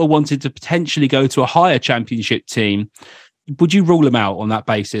then sort of wanted to potentially go to a higher Championship team. Would you rule him out on that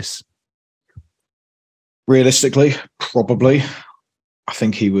basis? Realistically, probably. I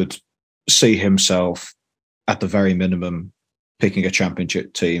think he would see himself at the very minimum picking a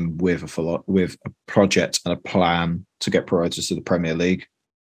Championship team with a project and a plan to get promoted to the Premier League,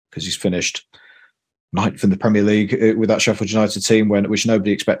 because he's finished ninth in the Premier League with that Sheffield United team, which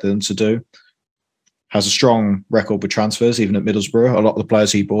nobody expected them to do. Has a strong record with transfers, even at Middlesbrough. A lot of the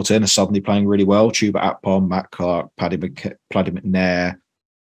players he brought in are suddenly playing really well. Chuba Akpom, Matt Clark, Paddy McNair,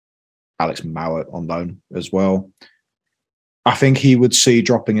 Alex Mowat on loan as well. I think he would see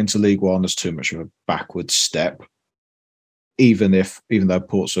dropping into League One as too much of a backward step, even though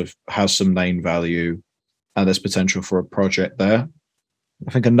Portsmouth has some name value and there's potential for a project there.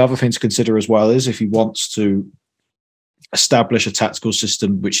 I think another thing to consider as well is if he wants to establish a tactical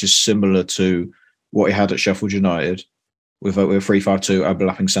system which is similar to what he had at Sheffield United with a 3-5-2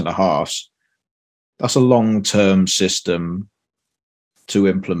 overlapping centre halves, that's a long-term system to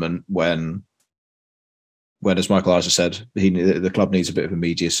implement when as Michael Eisner said, the club needs a bit of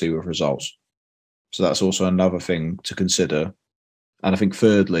immediacy with results. So that's also another thing to consider. And I think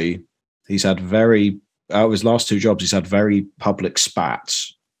thirdly, he's had out of his last two jobs, he's had very public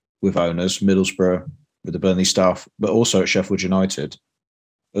spats with owners, Middlesbrough, with the Burnley staff, but also at Sheffield United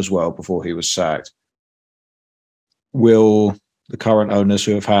as well before he was sacked. Will the current owners,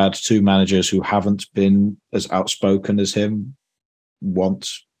 who have had two managers who haven't been as outspoken as him, want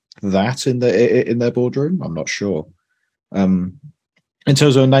that in their boardroom? I'm not sure. In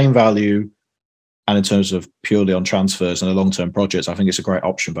terms of name value and in terms of purely on transfers and a long-term projects, I think it's a great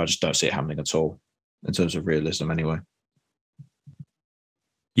option, but I just don't see it happening at all in terms of realism anyway.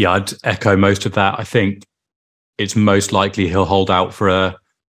 Yeah, I'd echo most of that. I think it's most likely he'll hold out for a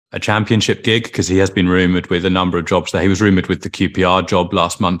Championship gig, because he has been rumoured with a number of jobs there. He was rumoured with the QPR job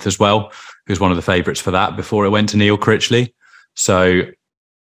last month as well. He was one of the favourites for that before it went to Neil Critchley. So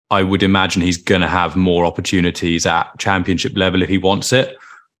I would imagine he's going to have more opportunities at Championship level if he wants it.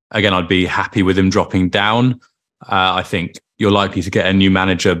 Again, I'd be happy with him dropping down. I think you're likely to get a new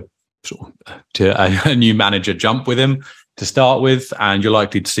manager jump with him to start with, and you're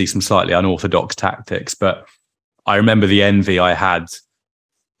likely to see some slightly unorthodox tactics. But I remember the envy I had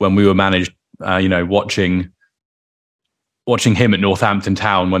when we were managed, watching him at Northampton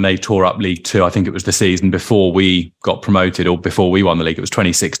Town when they tore up League Two. I think it was the season before we got promoted or before we won the league. It was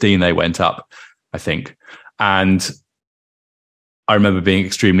 2016 they went up, I think. And I remember being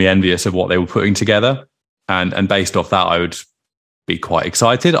extremely envious of what they were putting together. And based off that, I would be quite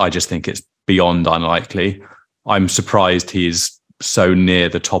excited. I just think it's beyond unlikely. I'm surprised he is so near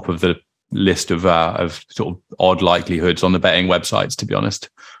the top of the list of sort of odd likelihoods on the betting websites, to be honest.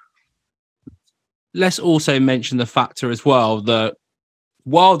 Let's also mention the factor as well that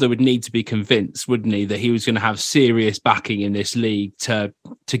Wilder would need to be convinced, wouldn't he, that he was going to have serious backing in this league to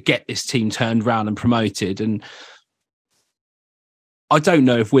get this team turned around and promoted. And I don't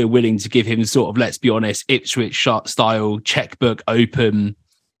know if we're willing to give him sort of, let's be honest, Ipswich style checkbook open,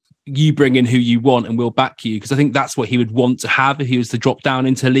 you bring in who you want and we'll back you. Because I think that's what he would want to have if he was to drop down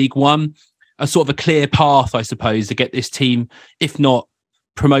into League One. A sort of a clear path, I suppose, to get this team, if not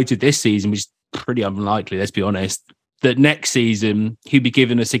promoted this season, which is pretty unlikely, let's be honest, that next season he'd be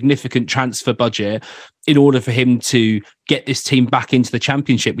given a significant transfer budget in order for him to get this team back into the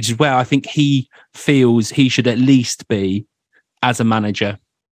Championship, which is where I think he feels he should at least be as a manager.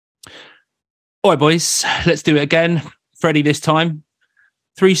 All right, boys, let's do it again. Freddie this time.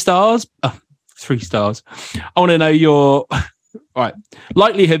 3 stars? 3 stars. I want to know your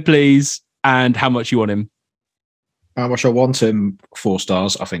likelihood, please, and how much you want him. How much I want him? 4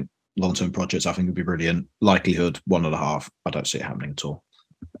 stars. I think long-term projects, I think would be brilliant. Likelihood 1.5. I don't see it happening at all.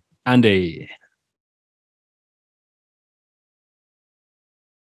 Andy.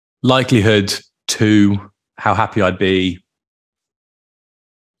 Likelihood 2. How happy I'd be.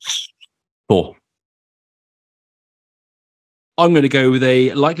 4. I'm going to go with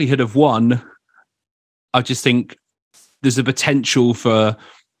a likelihood of 1. I just think there's a potential for,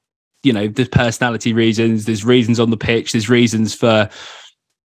 there's personality reasons, there's reasons on the pitch, there's reasons for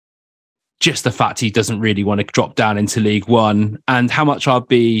just the fact he doesn't really want to drop down into League One, and how much I'd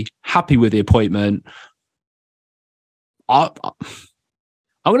be happy with the appointment. I'm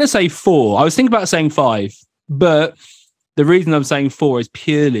going to say 4. I was thinking about saying 5, but the reason I'm saying 4 is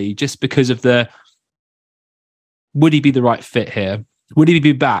purely just because of the would he be the right fit here? Would he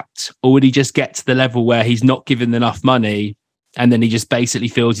be backed, or would he just get to the level where he's not given enough money and then he just basically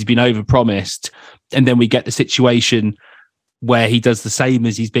feels he's been overpromised, and then we get the situation where he does the same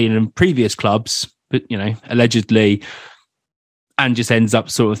as he's been in previous clubs, but allegedly, and just ends up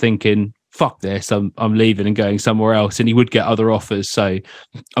sort of thinking, fuck this, I'm leaving and going somewhere else. And he would get other offers. So I'm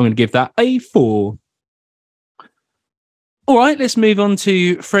going to give that a 4. All right, let's move on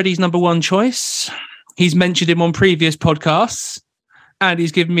to Freddie's number 1 choice. He's mentioned him on previous podcasts, and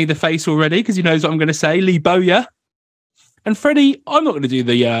he's given me the face already because he knows what I'm going to say, Lee Bowyer. And Freddie, I'm not going to do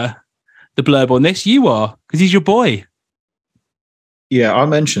the blurb on this. You are, because he's your boy. Yeah, I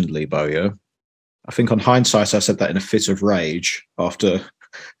mentioned Lee Bowyer. I think on hindsight, I said that in a fit of rage after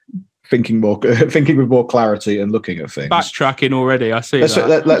thinking with more clarity and looking at things. Backtracking already, I see.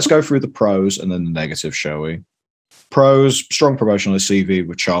 Let's go through the pros and then the negatives, shall we? Pros: strong promotion on his CV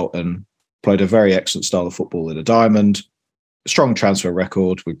with Charlton, played a very excellent style of football in a diamond, strong transfer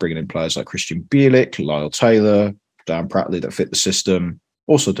record with bringing in players like Christian Bielik, Lyle Taylor, Dan Pratley that fit the system.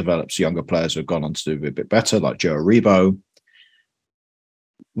 Also develops younger players who have gone on to do a bit better, like Joe Aribo.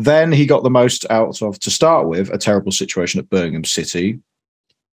 Then he got the most out of, to start with, a terrible situation at Birmingham City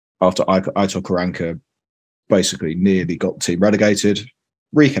after Aitor Karanka basically nearly got the team relegated,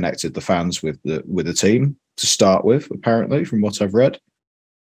 reconnected the fans with the team to start with, apparently, from what I've read.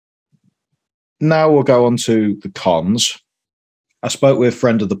 Now we'll go on to the cons. I spoke with a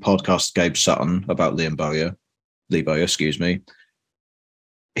friend of the podcast, Gabe Sutton, about Lee Bowyer.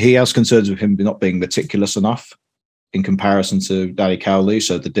 He has concerns with him not being meticulous enough in comparison to Danny Cowley,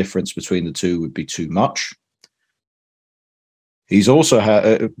 so the difference between the two would be too much. Bowyer's also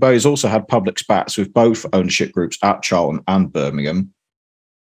had public spats with both ownership groups at Charlton and Birmingham.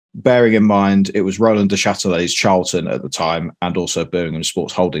 Bearing in mind, it was Roland de Châtelet's Charlton at the time, and also Birmingham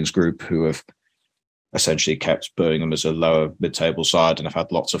Sports Holdings Group, who have essentially kept Birmingham as a lower mid-table side and have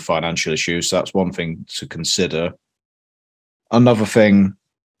had lots of financial issues. So that's one thing to consider. Another thing,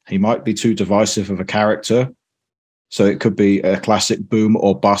 he might be too divisive of a character. So it could be a classic boom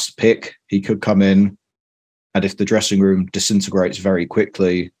or bust pick. He could come in, and if the dressing room disintegrates very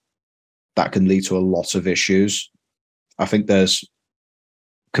quickly, that can lead to a lot of issues. I think there's,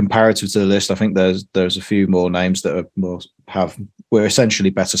 comparative to the list, I think there's a few more names that we're essentially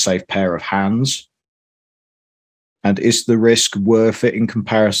better safe pair of hands. And is the risk worth it in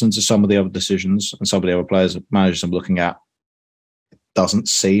comparison to some of the other decisions and some of the other players, managers I'm looking at? It doesn't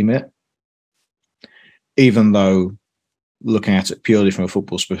seem it. Even though, looking at it purely from a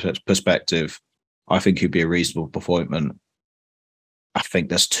football perspective, I think he'd be a reasonable appointment. I think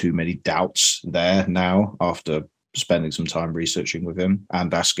there's too many doubts there now after spending some time researching with him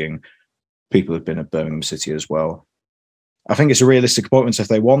and asking people who've been at Birmingham City as well. I think it's a realistic appointment if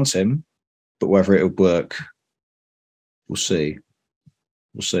they want him, but whether it'll work, we'll see.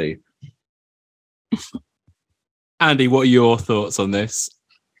 We'll see. Andy, what are your thoughts on this?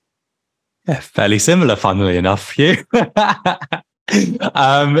 Yeah, fairly similar, funnily enough, Hugh.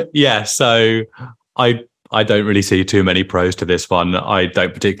 So I don't really see too many pros to this one. I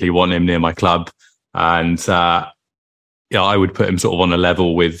don't particularly want him near my club. And I would put him sort of on a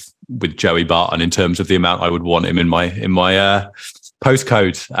level with Joey Barton in terms of the amount I would want him in my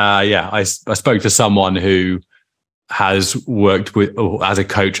postcode. I spoke to someone who has worked as a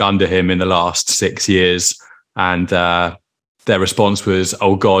coach under him in the last 6 years, and their response was,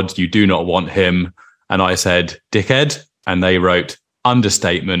 "Oh God, you do not want him." And I said, "Dickhead," and they wrote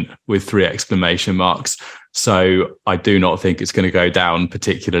understatement with 3 exclamation marks. So I do not think it's going to go down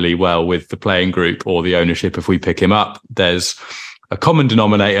particularly well with the playing group or the ownership if we pick him up. There's a common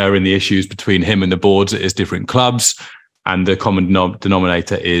denominator in the issues between him and the boards at his different clubs, and the common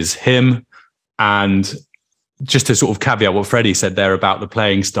denominator is him. And just to sort of caveat what Freddie said there about the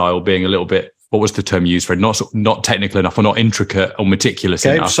playing style being a little bit, what was the term used, Fred? Not technical enough, or not intricate or meticulous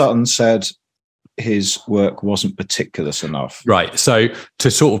enough. Gabe Sutton said his work wasn't meticulous enough. Right. So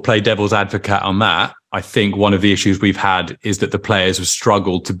to sort of play devil's advocate on that, I think one of the issues we've had is that the players have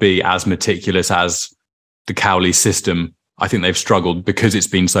struggled to be as meticulous as the Cowley system. I think they've struggled because it's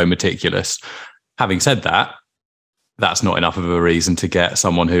been so meticulous. Having said that, that's not enough of a reason to get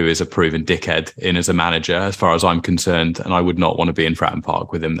someone who is a proven dickhead in as a manager, as far as I'm concerned, and I would not want to be in Fratton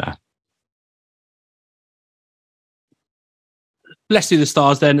Park with him there. Let's do the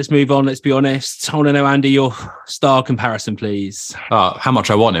stars then. Let's move on. Let's be honest. I want to know, Andy, your star comparison, please. How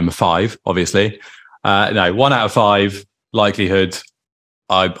much I want him? A 5, obviously. No, 1 out of 5 likelihood.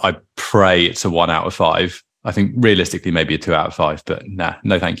 I pray it's a 1 out of 5. I think realistically maybe a 2 out of 5, but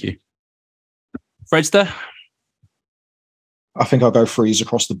no, thank you. Fredster? I think I'll go 3s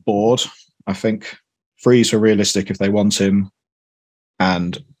across the board. I think 3's for realistic if they want him,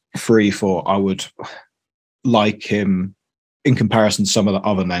 and 3 for I would like him in comparison to some of the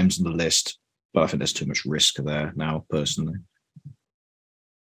other names on the list. But I think there's too much risk there now, personally.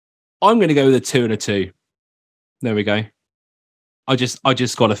 I'm going to go with a 2 and a 2. There we go. I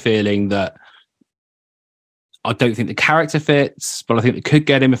just got a feeling that I don't think the character fits, but I think they could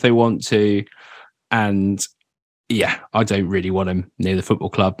get him if they want to. And yeah, I don't really want him near the football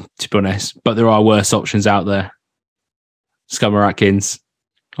club, to be honest. But there are worse options out there. Scummer Atkins,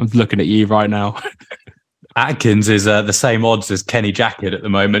 I'm looking at you right now. Atkins is the same odds as Kenny Jackett at the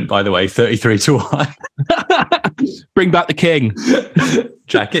moment, by the way, 33-1. Bring back the king.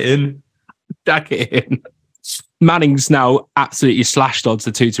 Jackett in. Jackett in. Manning's now absolutely slashed odds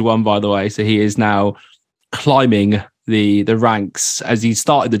to 2-1, by the way. So he is now climbing the ranks as he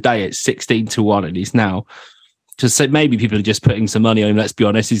started the day at 16-1, and he's now just so maybe people are just putting some money on him. Let's be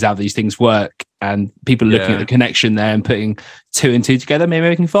honest, is how these things work, and people are looking at the connection there and putting 2 and 2 together, maybe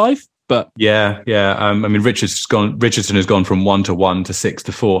making 5. But yeah. I mean, Richardson has gone from 1-1 to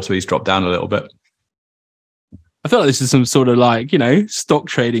 6-4, so he's dropped down a little bit. I feel like this is some sort of stock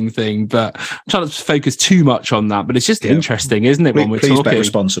trading thing, but I'm trying to focus too much on that. But it's just interesting, isn't it? Please bet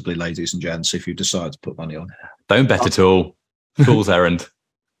responsibly, ladies and gents, if you decide to put money on. Don't bet at all. Fool's errand.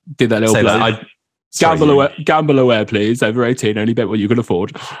 Did that little play. Gamble aware, please. Over 18, only bet what you can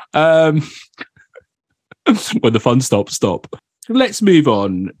afford. When the fun stops, stop. Let's move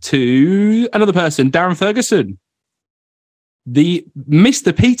on to another person, Darren Ferguson, the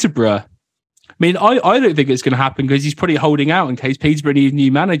Mr. Peterborough. I mean, I don't think it's going to happen because he's probably holding out in case Peterborough need a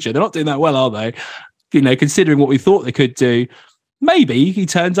new manager. They're not doing that well, are they? Considering what we thought they could do. Maybe he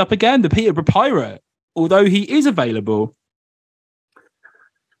turns up again, the Peterborough Pirate, although he is available.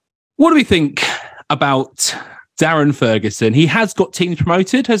 What do we think about Darren Ferguson? He has got teams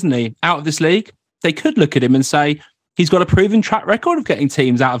promoted, hasn't he, out of this league? They could look at him and say he's got a proven track record of getting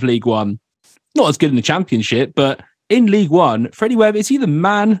teams out of League One. Not as good in the Championship, but in League One, Freddie Webb, is he the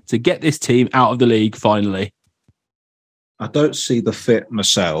man to get this team out of the league finally? I don't see the fit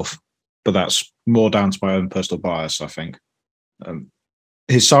myself, but that's more down to my own personal bias, I think.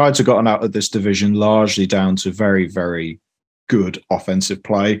 His sides have gotten out of this division largely down to very, very good offensive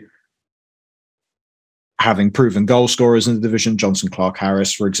play. Having proven goal scorers in the division, Johnson Clark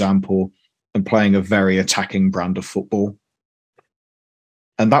Harris, for example, and playing a very attacking brand of football.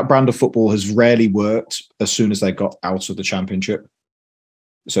 And that brand of football has rarely worked as soon as they got out of the Championship.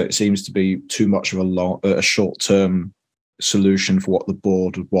 So it seems to be too much of a short-term solution for what the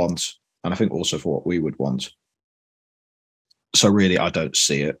board would want, and I think also for what we would want. So really, I don't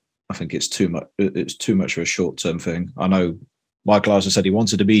see it. I think it's too much. It's too much of a short-term thing. I know Michael Eisner said he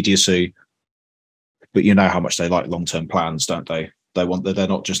wanted immediacy, but you know how much they like long-term plans, don't they? They're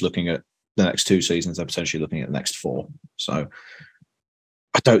not just looking at the next 2 seasons; they're potentially looking at the next 4. So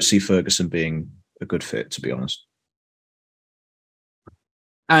I don't see Ferguson being a good fit, to be honest.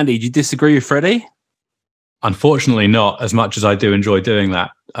 Andy, do you disagree with Freddie? Unfortunately not, as much as I do enjoy doing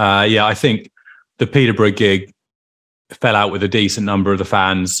that. I think the Peterborough gig fell out with a decent number of the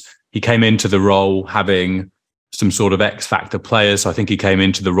fans. He came into the role having some sort of X-factor players. So I think he came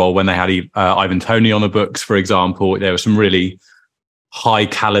into the role when they had Ivan Toney on the books, for example. There were some really high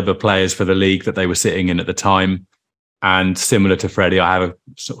caliber players for the league that they were sitting in at the time. And similar to Freddie, I have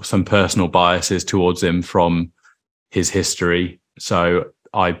some personal biases towards him from his history. So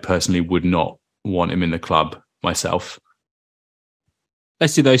I personally would not want him in the club myself.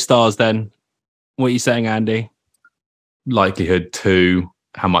 Let's do those stars then. What are you saying, Andy? Likelihood 2.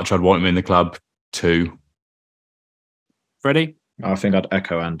 How much I'd want him in the club? 2. Freddie? I think I'd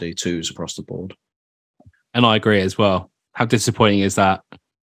echo Andy, 2s across the board. And I agree as well. How disappointing is that?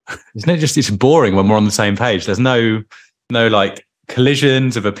 Isn't it just, it's boring when we're on the same page? There's no like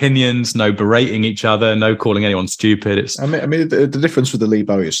collisions of opinions, no berating each other, no calling anyone stupid. I mean, the difference with the Lee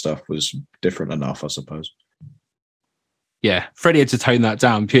Bowyer stuff was different enough, I suppose. Yeah, Freddie had to tone that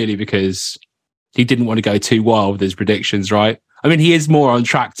down purely because he didn't want to go too wild with his predictions, right? I mean, he is more on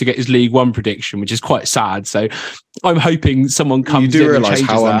track to get his League One prediction, which is quite sad. So I'm hoping someone comes in and changes that. You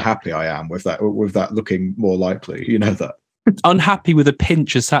do realise how unhappy I am with that looking more likely. You know that. Unhappy with a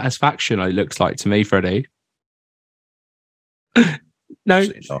pinch of satisfaction, it looks like to me, Freddie. No,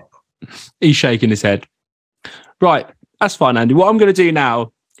 he's shaking his head. Right, that's fine, Andy. What I'm going to do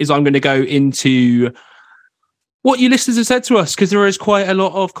now is I'm going to go into what you listeners have said to us, because there is quite a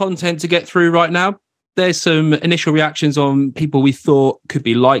lot of content to get through right now. There's some initial reactions on people we thought could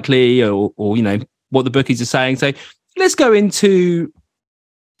be likely or what the bookies are saying. So let's go into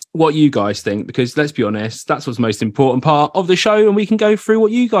what you guys think, because let's be honest, that's what's the most important part of the show, and we can go through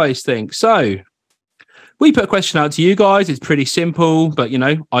what you guys think. So We put a question out to you guys. It's pretty simple, but,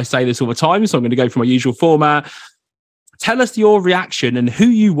 I say this all the time, so I'm going to go for my usual format. Tell us your reaction and who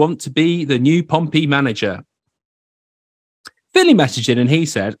you want to be the new Pompey manager. Philly messaged in and he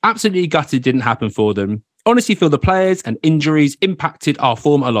said, absolutely gutted didn't happen for them. Honestly feel the players and injuries impacted our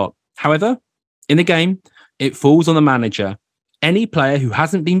form a lot. However, in the game, it falls on the manager. Any player who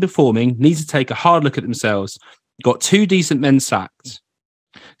hasn't been performing needs to take a hard look at themselves. Got 2 decent men sacked.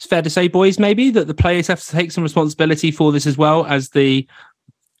 It's fair to say, boys, maybe that the players have to take some responsibility for this as well as Danny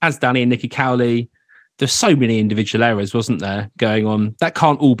and Nicky Cowley. There's so many individual errors, wasn't there, going on? That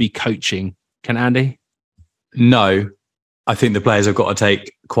can't all be coaching. Can Andy? No. I think the players have got to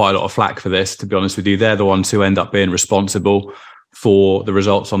take quite a lot of flack for this, to be honest with you. They're the ones who end up being responsible for the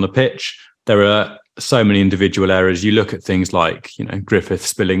results on the pitch. There are so many individual errors. You look at things like, Griffith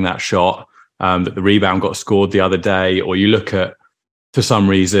spilling that shot, that the rebound got scored the other day, or you look at, for some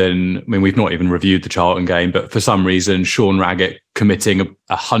reason, we've not even reviewed the Charlton game, but for some reason, Sean Raggett committing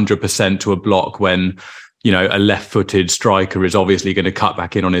 100% to a block when, a left-footed striker is obviously going to cut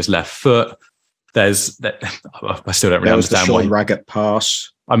back in on his left foot. I still don't really understand why. Sean Raggett pass.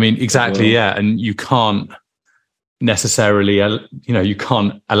 Exactly, yeah. And you can't necessarily, you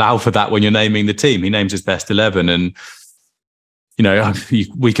can't allow for that when you're naming the team. He names his best 11 and,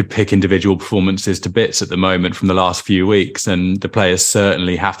 we could pick individual performances to bits at the moment from the last few weeks, and the players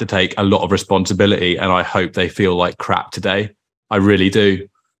certainly have to take a lot of responsibility, and I hope they feel like crap today. I really do.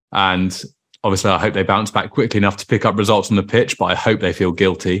 And obviously, I hope they bounce back quickly enough to pick up results on the pitch, but I hope they feel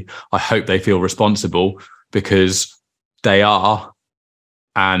guilty. I hope they feel responsible, because they are,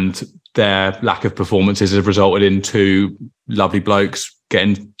 and their lack of performances has resulted in 2 lovely blokes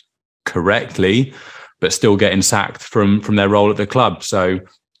getting correctly, but still getting sacked from their role at the club. So,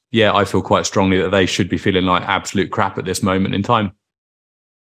 yeah, I feel quite strongly that they should be feeling like absolute crap at this moment in time.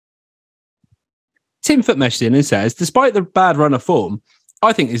 Tim Foot messaged in and says, despite the bad run of form,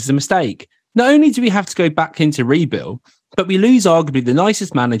 I think this is a mistake. Not only do we have to go back into rebuild, but we lose arguably the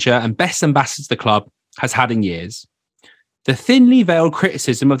nicest manager and best ambassador the club has had in years. The thinly veiled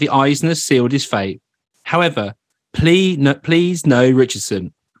criticism of the Eisner sealed his fate. However, please no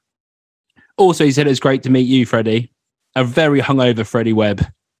Richardson. Also, he said it was great to meet you, Freddie. A very hungover Freddie Webb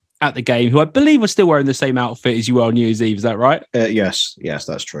at the game, who I believe was still wearing the same outfit as you were on New Year's Eve. Is that right? Yes,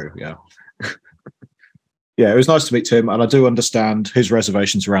 that's true. Yeah. Yeah, it was nice to meet Tim, and I do understand his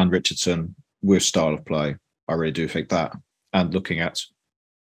reservations around Richardson with style of play. I really do think that. And looking at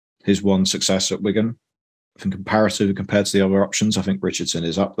his one success at Wigan, I think compared to the other options, I think Richardson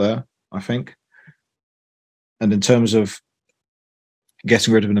is up there, I think. And in terms of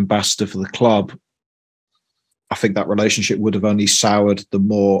getting rid of an ambassador for the club, I think that relationship would have only soured the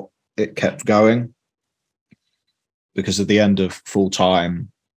more it kept going. Because at the end of full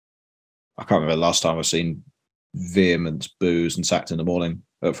time, I can't remember the last time I've seen vehement boos and sacked in the morning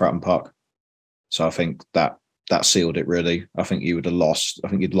at Fratton Park. So I think that sealed it, really. I think you'd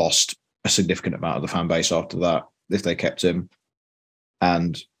lost a significant amount of the fan base after that if they kept him,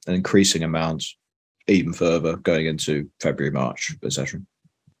 and an increasing amount even further going into February, March, etc.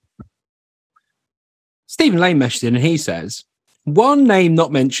 Stephen Lane messaged in and he says, one name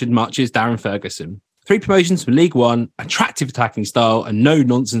not mentioned much is Darren Ferguson. 3 promotions from League One, attractive attacking style, and no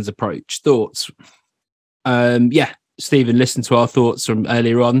nonsense approach. Thoughts? Stephen, listen to our thoughts from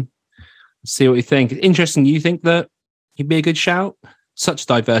earlier on. See what you think. Interesting. You think that he'd be a good shout? Such a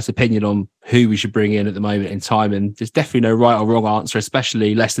diverse opinion on who we should bring in at the moment in time, and there's definitely no right or wrong answer,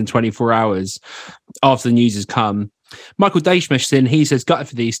 especially less than 24 hours after the news has come. Michael Dashmesh in, he says, gutted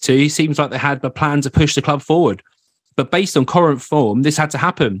for these 2. Seems like they had a plan to push the club forward, but based on current form, this had to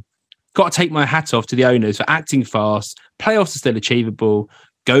happen. Got to take my hat off to the owners for acting fast. Playoffs are still achievable.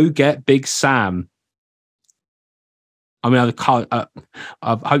 Go get Big Sam. I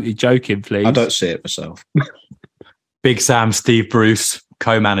hope you're joking, please. I don't see it myself. Big Sam, Steve Bruce,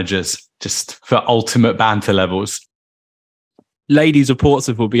 co-managers, just for ultimate banter levels. Ladies of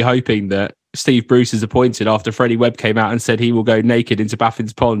Portsmouth will be hoping that Steve Bruce is appointed after Freddie Webb came out and said he will go naked into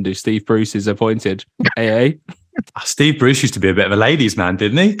Baffin's Pond if Steve Bruce is appointed. Steve Bruce used to be a bit of a ladies' man,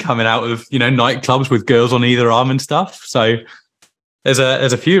 didn't he? Coming out of nightclubs with girls on either arm and stuff. So there's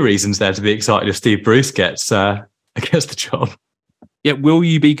a few reasons there to be excited if Steve Bruce gets the job. Yeah, will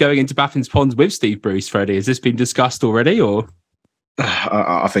you be going into Baffin's Ponds with Steve Bruce, Freddie? Has this been discussed already, or?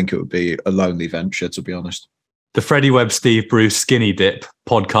 I think it would be a lonely venture, to be honest. The Freddie Webb, Steve Bruce Skinny Dip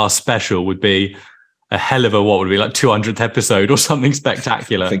podcast special would be a hell of a, 200th episode or something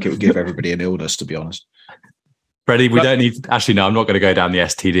spectacular. I think it would give everybody an illness, to be honest. Freddie, we don't need... Actually, no, I'm not going to go down the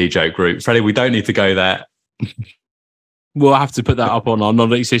STD joke route. Freddie, we don't need to go there. We'll have to put that up on our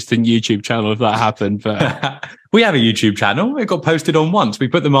non-existent YouTube channel if that happened. But we have a YouTube channel. It got posted on once. We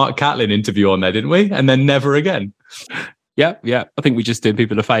put the Mark Catlin interview on there, didn't we? And then never again. Yeah. I think we just did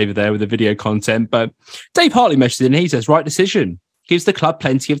people a favour there with the video content. But Dave Hartley messaged in. He says, right decision. Gives the club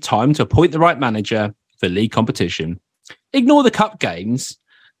plenty of time to appoint the right manager for league competition. Ignore the cup games.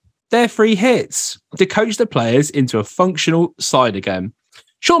 They're free hits to coach the players into a functional side again.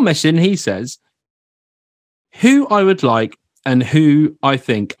 Sean messaged in. He says, who I would like and who I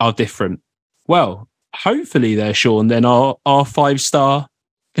think are different. Well, hopefully there, Sean, then our 5-star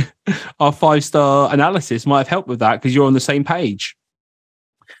our 5-star analysis might have helped with that because you're on the same page.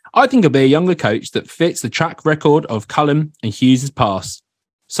 I think it'll be a younger coach that fits the track record of Cullen and Hughes' past.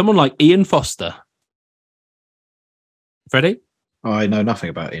 Someone like Ian Foster. Freddie? I know nothing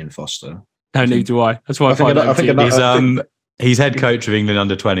about Ian Foster. No, neither do I. That's why I think he's head coach of England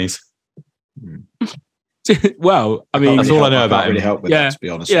under-20s. Well, I mean, that's all I know about him. Really help with that, to be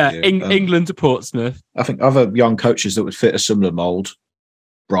honest with you. England to Portsmouth. I think other young coaches that would fit a similar mould.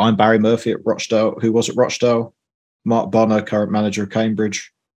 Barry Murphy at Rochdale, who was at Rochdale. Mark Bonner, current manager of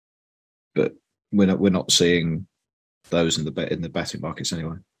Cambridge. But we're not seeing those in the betting markets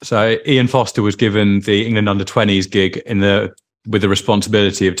anyway. So Ian Foster was given the England under-20s gig with the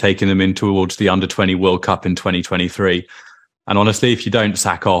responsibility of taking them in towards the under-20 World Cup in 2023. And honestly, if you don't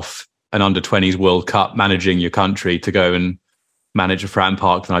sack off an under-20s World Cup managing your country to go and manage a Fratton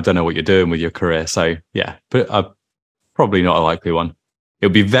Park, then I don't know what you're doing with your career. So yeah, but probably not a likely one. It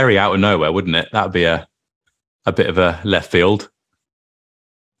would be very out of nowhere, wouldn't it? That would be a bit of a left field.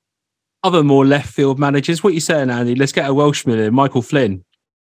 Other more left field managers, what are you saying, Andy? Let's get a Welshman in, Michael Flynn.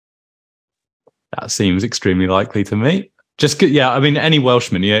 That seems extremely likely to me. I mean, any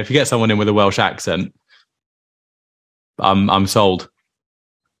Welshman, if you get someone in with a Welsh accent, I'm sold.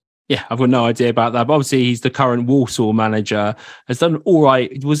 Yeah, I've got no idea about that. But obviously, he's the current Walsall manager. Has done all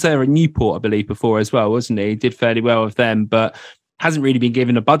right. Was there a Newport, I believe, before as well, wasn't he? He did fairly well with them, but hasn't really been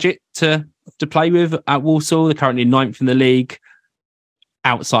given a budget to play with at Walsall. They're currently 9th in the league.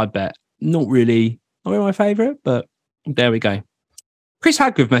 Outside bet. Not really my favourite, but there we go. Chris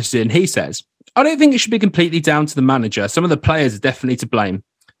Haggood messaged in. He says, I don't think it should be completely down to the manager. Some of the players are definitely to blame.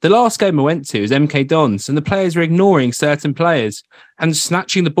 The last game I went to was MK Dons, and the players were ignoring certain players and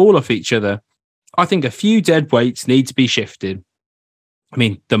snatching the ball off each other. I think a few dead weights need to be shifted. I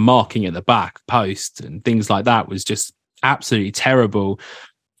mean, the marking at the back post and things like that was just absolutely terrible.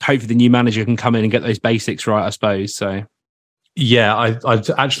 Hopefully the new manager can come in and get those basics right, I suppose. So, yeah, I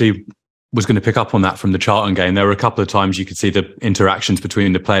actually was going to pick up on that from the Charlton game. There were a couple of times you could see the interactions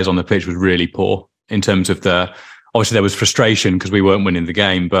between the players on the pitch was really poor in terms of obviously there was frustration because we weren't winning the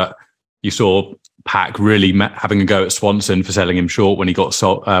game, but you saw Pack really having a go at Swanson for selling him short when he got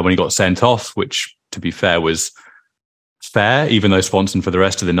sent off, which to be fair was fair, even though Swanson for the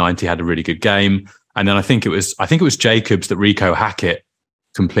rest of the 90 had a really good game. And then I think it was Jacobs that Rico Hackett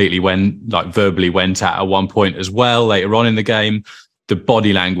completely verbally went at one point as well later on in the game. The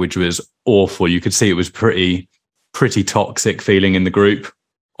body language was awful. You could see it was pretty toxic feeling in the group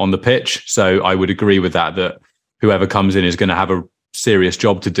on the pitch. So I would agree with that whoever comes in is going to have a serious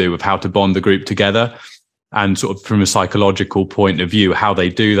job to do with how to bond the group together. And sort of from a psychological point of view, how they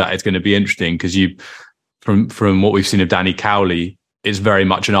do that is going to be interesting because from what we've seen of Danny Cowley, it's very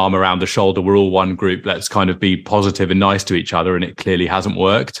much an arm around the shoulder. We're all one group. Let's kind of be positive and nice to each other. And it clearly hasn't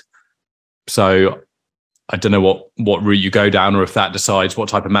worked. So I don't know what route you go down or if that decides what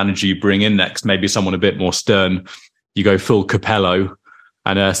type of manager you bring in next. Maybe someone a bit more stern. You go full Capello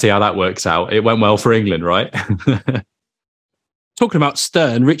and see how that works out. It went well for England, right? Talking about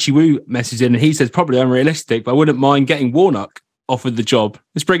stern, Richie Wu messaged in and he says probably unrealistic, but I wouldn't mind getting Warnock offered the job.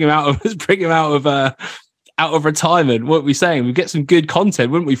 Let's bring him out of retirement. What are we saying? We'd get some good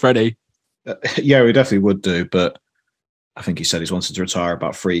content, wouldn't we, Freddie? Yeah, we definitely would do. But I think he said he's wanted to retire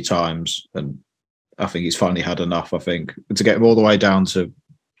about 3 times, and I think he's finally had enough. I think to get him all the way down to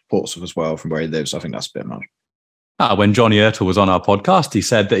Portsmouth as well from where he lives, I think that's a bit much. When Johnny Ertel was on our podcast, he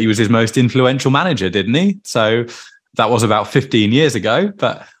said that he was his most influential manager, didn't he? So that was about 15 years ago.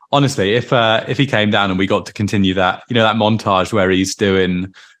 But honestly, if he came down and we got to continue that, that montage where he's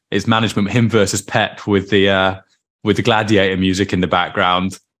doing his management, him versus Pep with the Gladiator music in the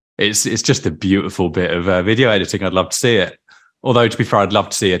background, it's just a beautiful bit of video editing. I'd love to see it. Although to be fair, I'd love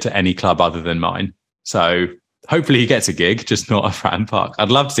to see it at any club other than mine. So hopefully he gets a gig, just not a Fratton Park. I'd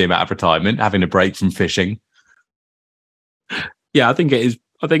love to see him out of retirement, having a break from fishing. Yeah, I think it is.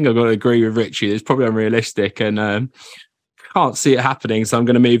 I think I've got to agree with Richie. It's probably unrealistic and can't see it happening. So I'm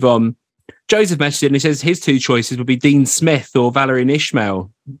going to move on. Joseph messaged in. He says his 2 choices would be Dean Smith or Valérien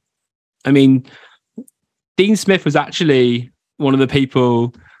Ismaël. I mean, Dean Smith was actually one of the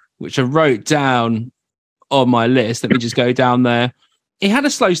people which I wrote down on my list. Let me just go down there. He had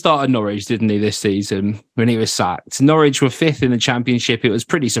a slow start at Norwich, didn't he, this season when he was sacked? Norwich were 5th in the Championship. It was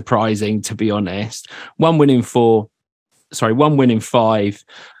pretty surprising, to be honest. One win in 5.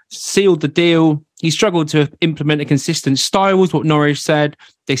 Sealed the deal. He struggled to implement a consistent style, was what Norwich said.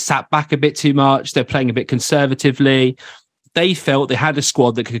 They sat back a bit too much. They're playing a bit conservatively. They felt they had a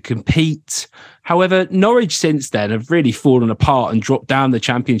squad that could compete. However, Norwich since then have really fallen apart and dropped down the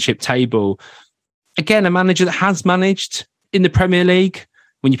Championship table. Again, a manager that has managed in the Premier League.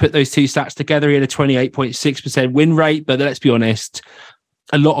 When you put those two stats together, he had a 28.6% win rate. But let's be honest,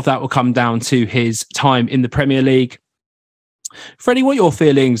 a lot of that will come down to his time in the Premier League. Freddie, what are your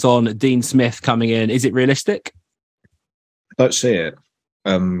feelings on Dean Smith coming in? Is it realistic? I don't see it.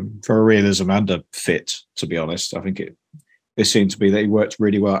 For a realism and a fit, to be honest. I think it seemed to be that he worked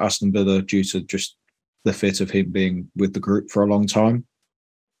really well at Aston Villa due to just the fit of him being with the group for a long time.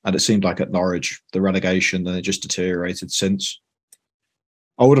 And it seemed like at Norwich, the relegation, then it just deteriorated since.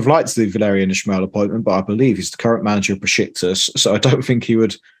 I would have liked the Valérien Ismaël appointment, but I believe he's the current manager of Besiktas, so I don't think he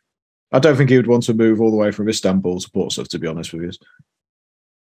would want to move all the way from Istanbul to Portsmouth, to be honest with you.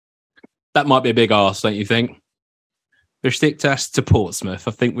 That might be a big ask, don't you think? Besiktas to Portsmouth.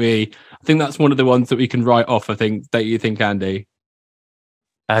 I think that's one of the ones that we can write off. I think, don't you think, Andy?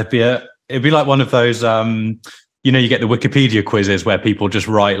 It'd be like one of those. You get the Wikipedia quizzes where people just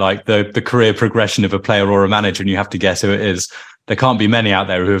write like the career progression of a player or a manager, and you have to guess who it is. There can't be many out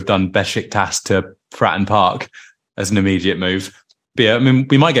there who have done Besiktas to Fratton Park as an immediate move. But yeah, I mean,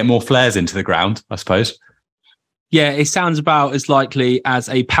 we might get more flares into the ground, I suppose. Yeah, it sounds about as likely as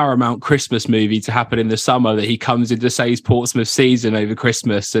a Paramount Christmas movie to happen in the summer, that he comes in to save Portsmouth season over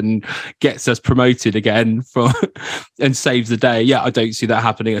Christmas and gets us promoted again and saves the day. Yeah, I don't see that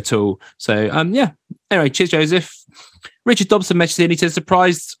happening at all. So, yeah. Anyway, cheers, Joseph. Richard Dobson messaged in. He says,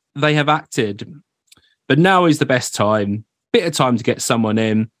 surprised they have acted, but now is the best time. Bit of time to get someone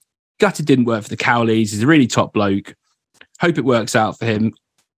in. Gutted didn't work for the Cowleys. He's a really top bloke. Hope it works out for him.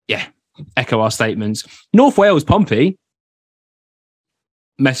 Yeah. Echo our statements. North Wales Pompey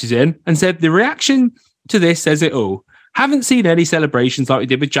messaged in and said, the reaction to this says it all. Haven't seen any celebrations like we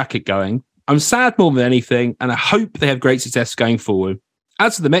did with Jacket going. I'm sad more than anything, and I hope they have great success going forward.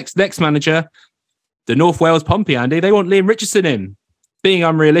 As for the next manager, the North Wales Pompey, Andy, they want Liam Richardson in. Being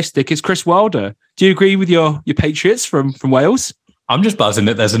unrealistic is Chris Wilder. Do you agree with your Patriots from Wales? I'm just buzzing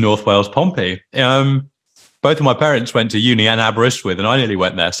that there's a North Wales Pompey. Both of my parents went to uni in Aberystwyth, and I nearly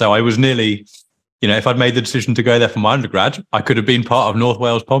went there. So I was nearly, if I'd made the decision to go there for my undergrad, I could have been part of North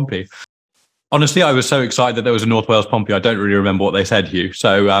Wales Pompey. Honestly, I was so excited that there was a North Wales Pompey. I don't really remember what they said, Hugh.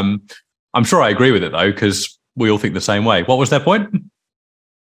 So I'm sure I agree with it, though, because we all think the same way. What was their point?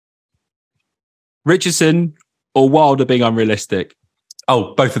 Richardson or Wilder being unrealistic?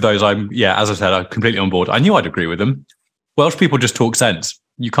 Oh, both of those. As I said, I'm completely on board. I knew I'd agree with them. Welsh people just talk sense.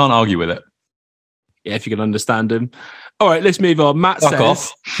 You can't argue with it. Yeah, if you can understand them. All right, let's move on. Matt Fuck says...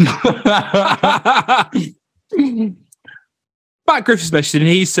 off. Matt Griffiths messaged and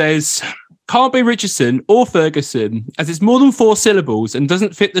he says, can't be Richardson or Ferguson, as it's more than 4 syllables and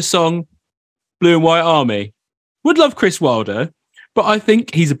doesn't fit the song Blue and White Army. Would love Chris Wilder, but I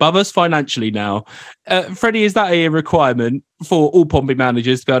think he's above us financially now. Freddie, is that a requirement for all Pompey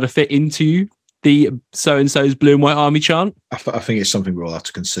managers to be able to fit into the so-and-so's Blue and White Army chant? I think it's something we'll have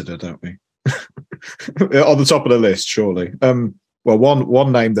to consider, don't we? On the top of the list, surely. Well,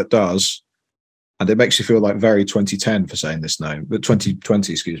 one name that does, and it makes you feel like very 2010 for saying this name, but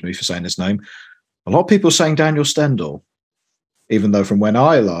 2020, excuse me, for saying this name. A lot of people saying Daniel Stendel, even though from when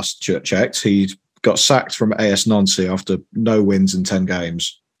I last checked, he got sacked from AS Nancy after no wins in 10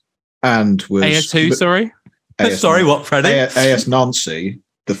 games, and was AS2, sorry. Sorry, what, Freddie? AS Nancy,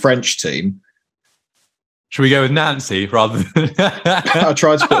 the French team. Should we go with Nancy rather than... I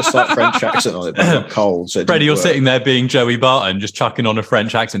tried to put a slight French accent on it, but I got cold. So Freddie, you're sitting there being Joey Barton, just chucking on a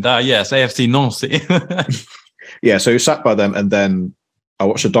French accent. Yes, AFC Nancy. Yeah, so he was sacked by them. And then I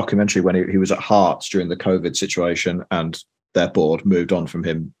watched a documentary when he was at Hearts during the COVID situation, and their board moved on from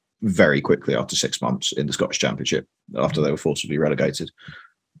him very quickly after 6 months in the Scottish Championship, after they were forcibly relegated.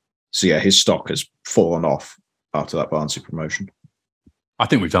 So yeah, his stock has fallen off after that Barnsley promotion. I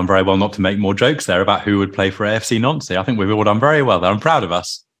think we've done very well not to make more jokes there about who would play for AFC Nancy. I think we've all done very well there. I'm proud of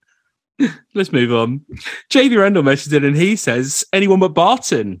us. Let's move on. JV Rendell messaged in and he says, anyone but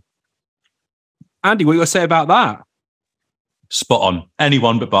Barton. Andy, what do you got to say about that? Spot on.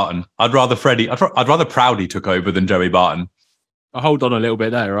 Anyone but Barton. I'd rather Proudy took over than Joey Barton. I'll hold on a little bit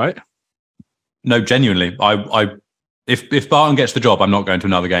there, right? No, genuinely. If Barton gets the job, I'm not going to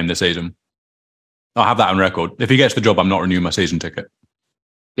another game this season. I'll have that on record. If he gets the job, I'm not renewing my season ticket.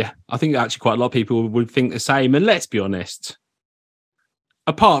 Yeah, I think actually quite a lot of people would think the same. And let's be honest,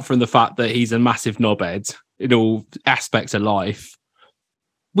 apart from the fact that he's a massive knobhead in all aspects of life,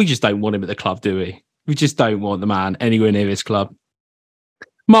 we just don't want him at the club, do we? We just don't want the man anywhere near this club.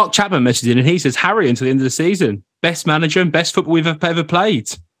 Mark Chapman messaged in and he says, Harry until the end of the season. Best manager and best football we've ever played.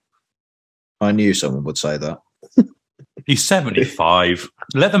 I knew someone would say that. He's 75.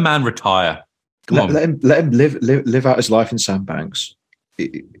 Let the man retire. Let him live out his life in Sandbanks.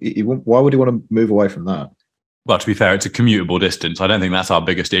 Why would he want to move away from that? Well, to be fair, it's a commutable distance. I don't think that's our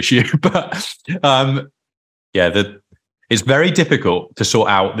biggest issue. But it's very difficult to sort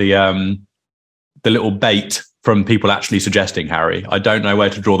out the little bait from people actually suggesting Harry. I don't know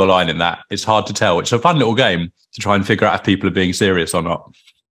where to draw the line in that. It's hard to tell. It's a fun little game to try and figure out if people are being serious or not.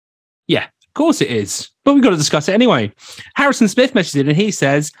 Yeah, of course it is. But we've got to discuss it anyway. Harrison Smith messaged in and he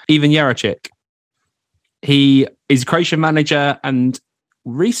says, Ivan Juricic. He is a Croatian manager and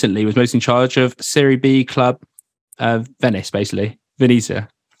recently was most in charge of Serie B club Venice, basically. Venezia.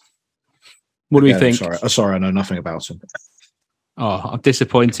 What do we think? Sorry, I know nothing about him. Oh,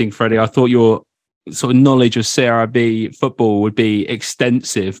 disappointing, Freddie. I thought your sort of knowledge of Serie B football would be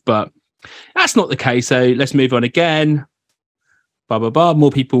extensive, but that's not the case. So let's move on again.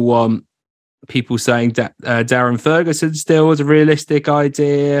 More people want people saying that Darren Ferguson still is a realistic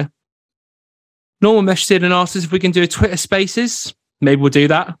idea. Norman messaged in and asked us if we can do a Twitter Spaces. Maybe we'll do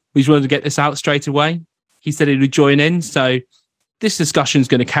that. We just wanted to get this out straight away. He said he would join in. So this discussion's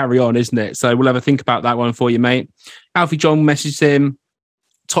going to carry on, isn't it? So we'll have a think about that one for you, mate. Alfie John messaged him.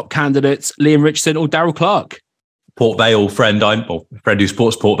 Top candidates, Liam Richardson or Daryl Clark? Port Vale friend who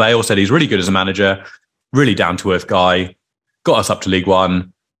supports Port Vale said he's really good as a manager, really down-to-earth guy, got us up to League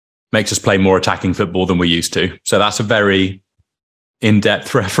One, makes us play more attacking football than we used to. So that's a very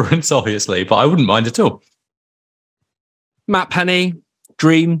in-depth reference, obviously, but I wouldn't mind at all. Matt Penny,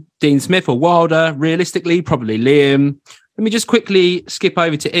 Dream, Dean Smith or Wilder? Realistically, probably Liam. Let me just quickly skip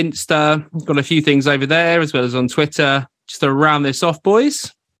over to Insta. We've got a few things over there as well as on Twitter. Just to round this off,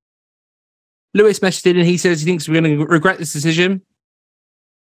 boys. Lewis messaged in and he says he thinks we're going to regret this decision.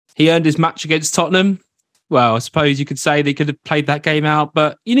 He earned his match against Tottenham. Well, I suppose you could say they could have played that game out,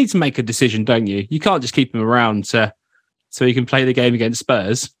 but you need to make a decision, don't you? You can't just keep him around so he can play the game against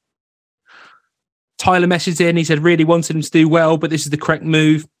Spurs. Tyler messaged in. He said, really wanted him to do well, but this is the correct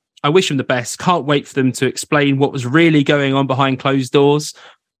move. I wish him the best. Can't wait for them to explain what was really going on behind closed doors.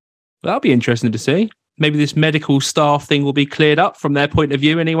 Well, that'll be interesting to see. Maybe this medical staff thing will be cleared up from their point of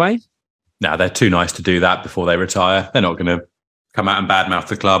view anyway. No, they're too nice to do that before they retire. They're not going to come out and badmouth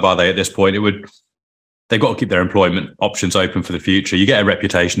the club, are they, at this point? They've got to keep their employment options open for the future. You get a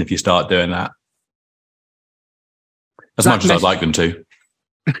reputation if you start doing that. As much as I'd like them to.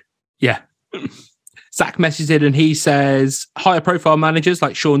 Yeah. Zach messaged in and he says, higher profile managers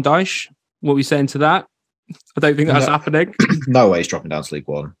like Sean Dyche. What are we saying to that? I don't think that's happening. No way he's dropping down to League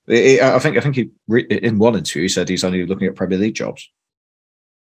One. I think he in one interview he said he's only looking at Premier League jobs.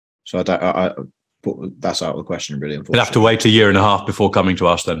 So that's out of the question, really. Unfortunately, he'll have to wait a year and a half before coming to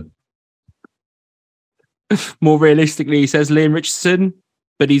us then. More realistically, he says Liam Richardson,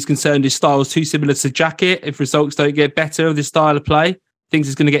 but he's concerned his style is too similar to Jacket. If results don't get better with this style of play, thinks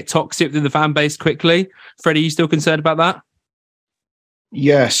it's going to get toxic within the fan base quickly. Freddie, are you still concerned about that?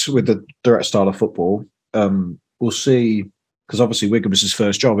 Yes, with the direct style of football. We'll see, because obviously Wigan was his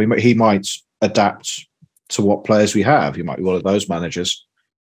first job. He might adapt to what players we have. He might be one of those managers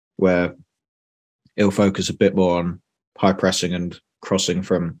where he'll focus a bit more on high pressing and crossing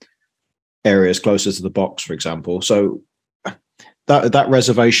from areas closer to the box, for example. So that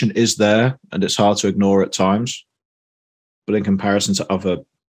reservation is there, and it's hard to ignore at times. But in comparison to other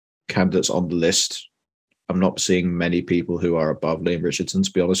candidates on the list, I'm not seeing many people who are above Liam Richardson,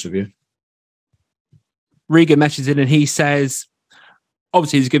 to be honest with you. Regan messages in and he says,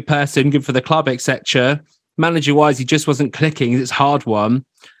 obviously he's a good person, good for the club, etc. Manager-wise, he just wasn't clicking. It's a hard one.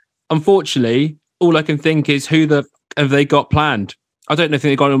 Unfortunately, all I can think is have they got planned? I don't know if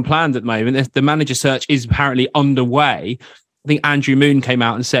they've got them planned at the moment. The manager search is apparently underway. I think Andrew Moon came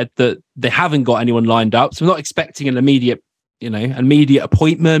out and said that they haven't got anyone lined up. So I'm not expecting an immediate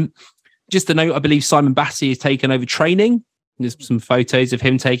appointment. Just a note, I believe Simon Bassey has taken over training. There's some photos of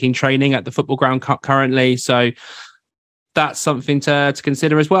him taking training at the football ground currently. So that's something to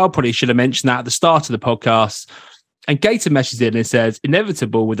consider as well. Probably should have mentioned that at the start of the podcast. And Gator messages in and says,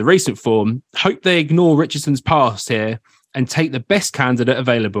 inevitable with the recent form, hope they ignore Richardson's past here and take the best candidate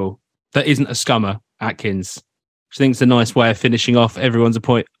available. That isn't a scummer, Atkins. Which I think is a nice way of finishing off everyone's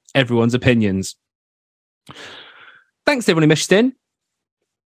opinions. Thanks to everyone who messaged in.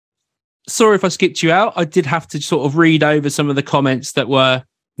 Sorry if I skipped you out. I did have to sort of read over some of the comments that were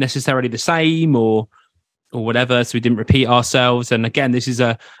necessarily the same or whatever, so we didn't repeat ourselves. And again, this is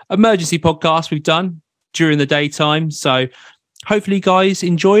a emergency podcast we've done during the daytime, so hopefully you guys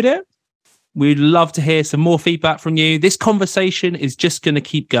enjoyed it. We'd love to hear some more feedback from you. This conversation is just going to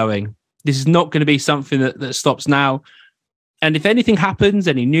keep going. This is not going to be something that stops now. And if anything happens,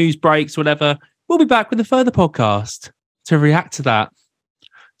 any news breaks, whatever, we'll be back with a further podcast to react to that.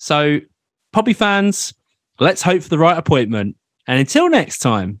 So, Pompey fans, let's hope for the right appointment. And until next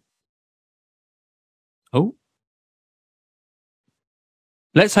time,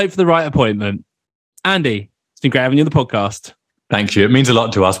 let's hope for the right appointment. Andy, it's been great having you on the podcast. Thank you. It means a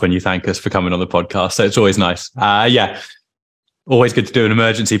lot to us when you thank us for coming on the podcast. So it's always nice. Always good to do an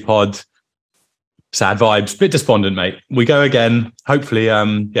emergency pod. Sad vibes, bit despondent, mate. We go again. Hopefully,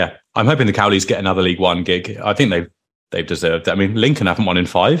 I'm hoping the Cowleys get another League One gig. I think they've deserved it. I mean, Lincoln haven't won in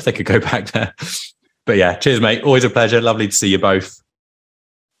 5. They could go back there. But yeah, cheers, mate. Always a pleasure. Lovely to see you both.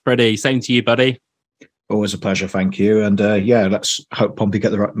 Freddie, same to you, buddy. Always a pleasure. Thank you. And let's hope Pompey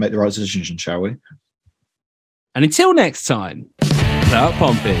make the right decision, shall we? And until next time, out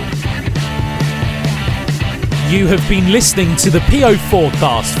Pompey. You have been listening to the PO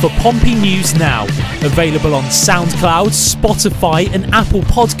Forecast for Pompey News Now, available on SoundCloud, Spotify and Apple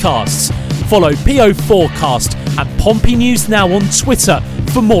Podcasts. Follow PO Forecast and Pompey News Now on Twitter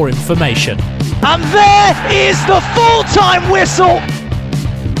for more information. And there is the full-time whistle.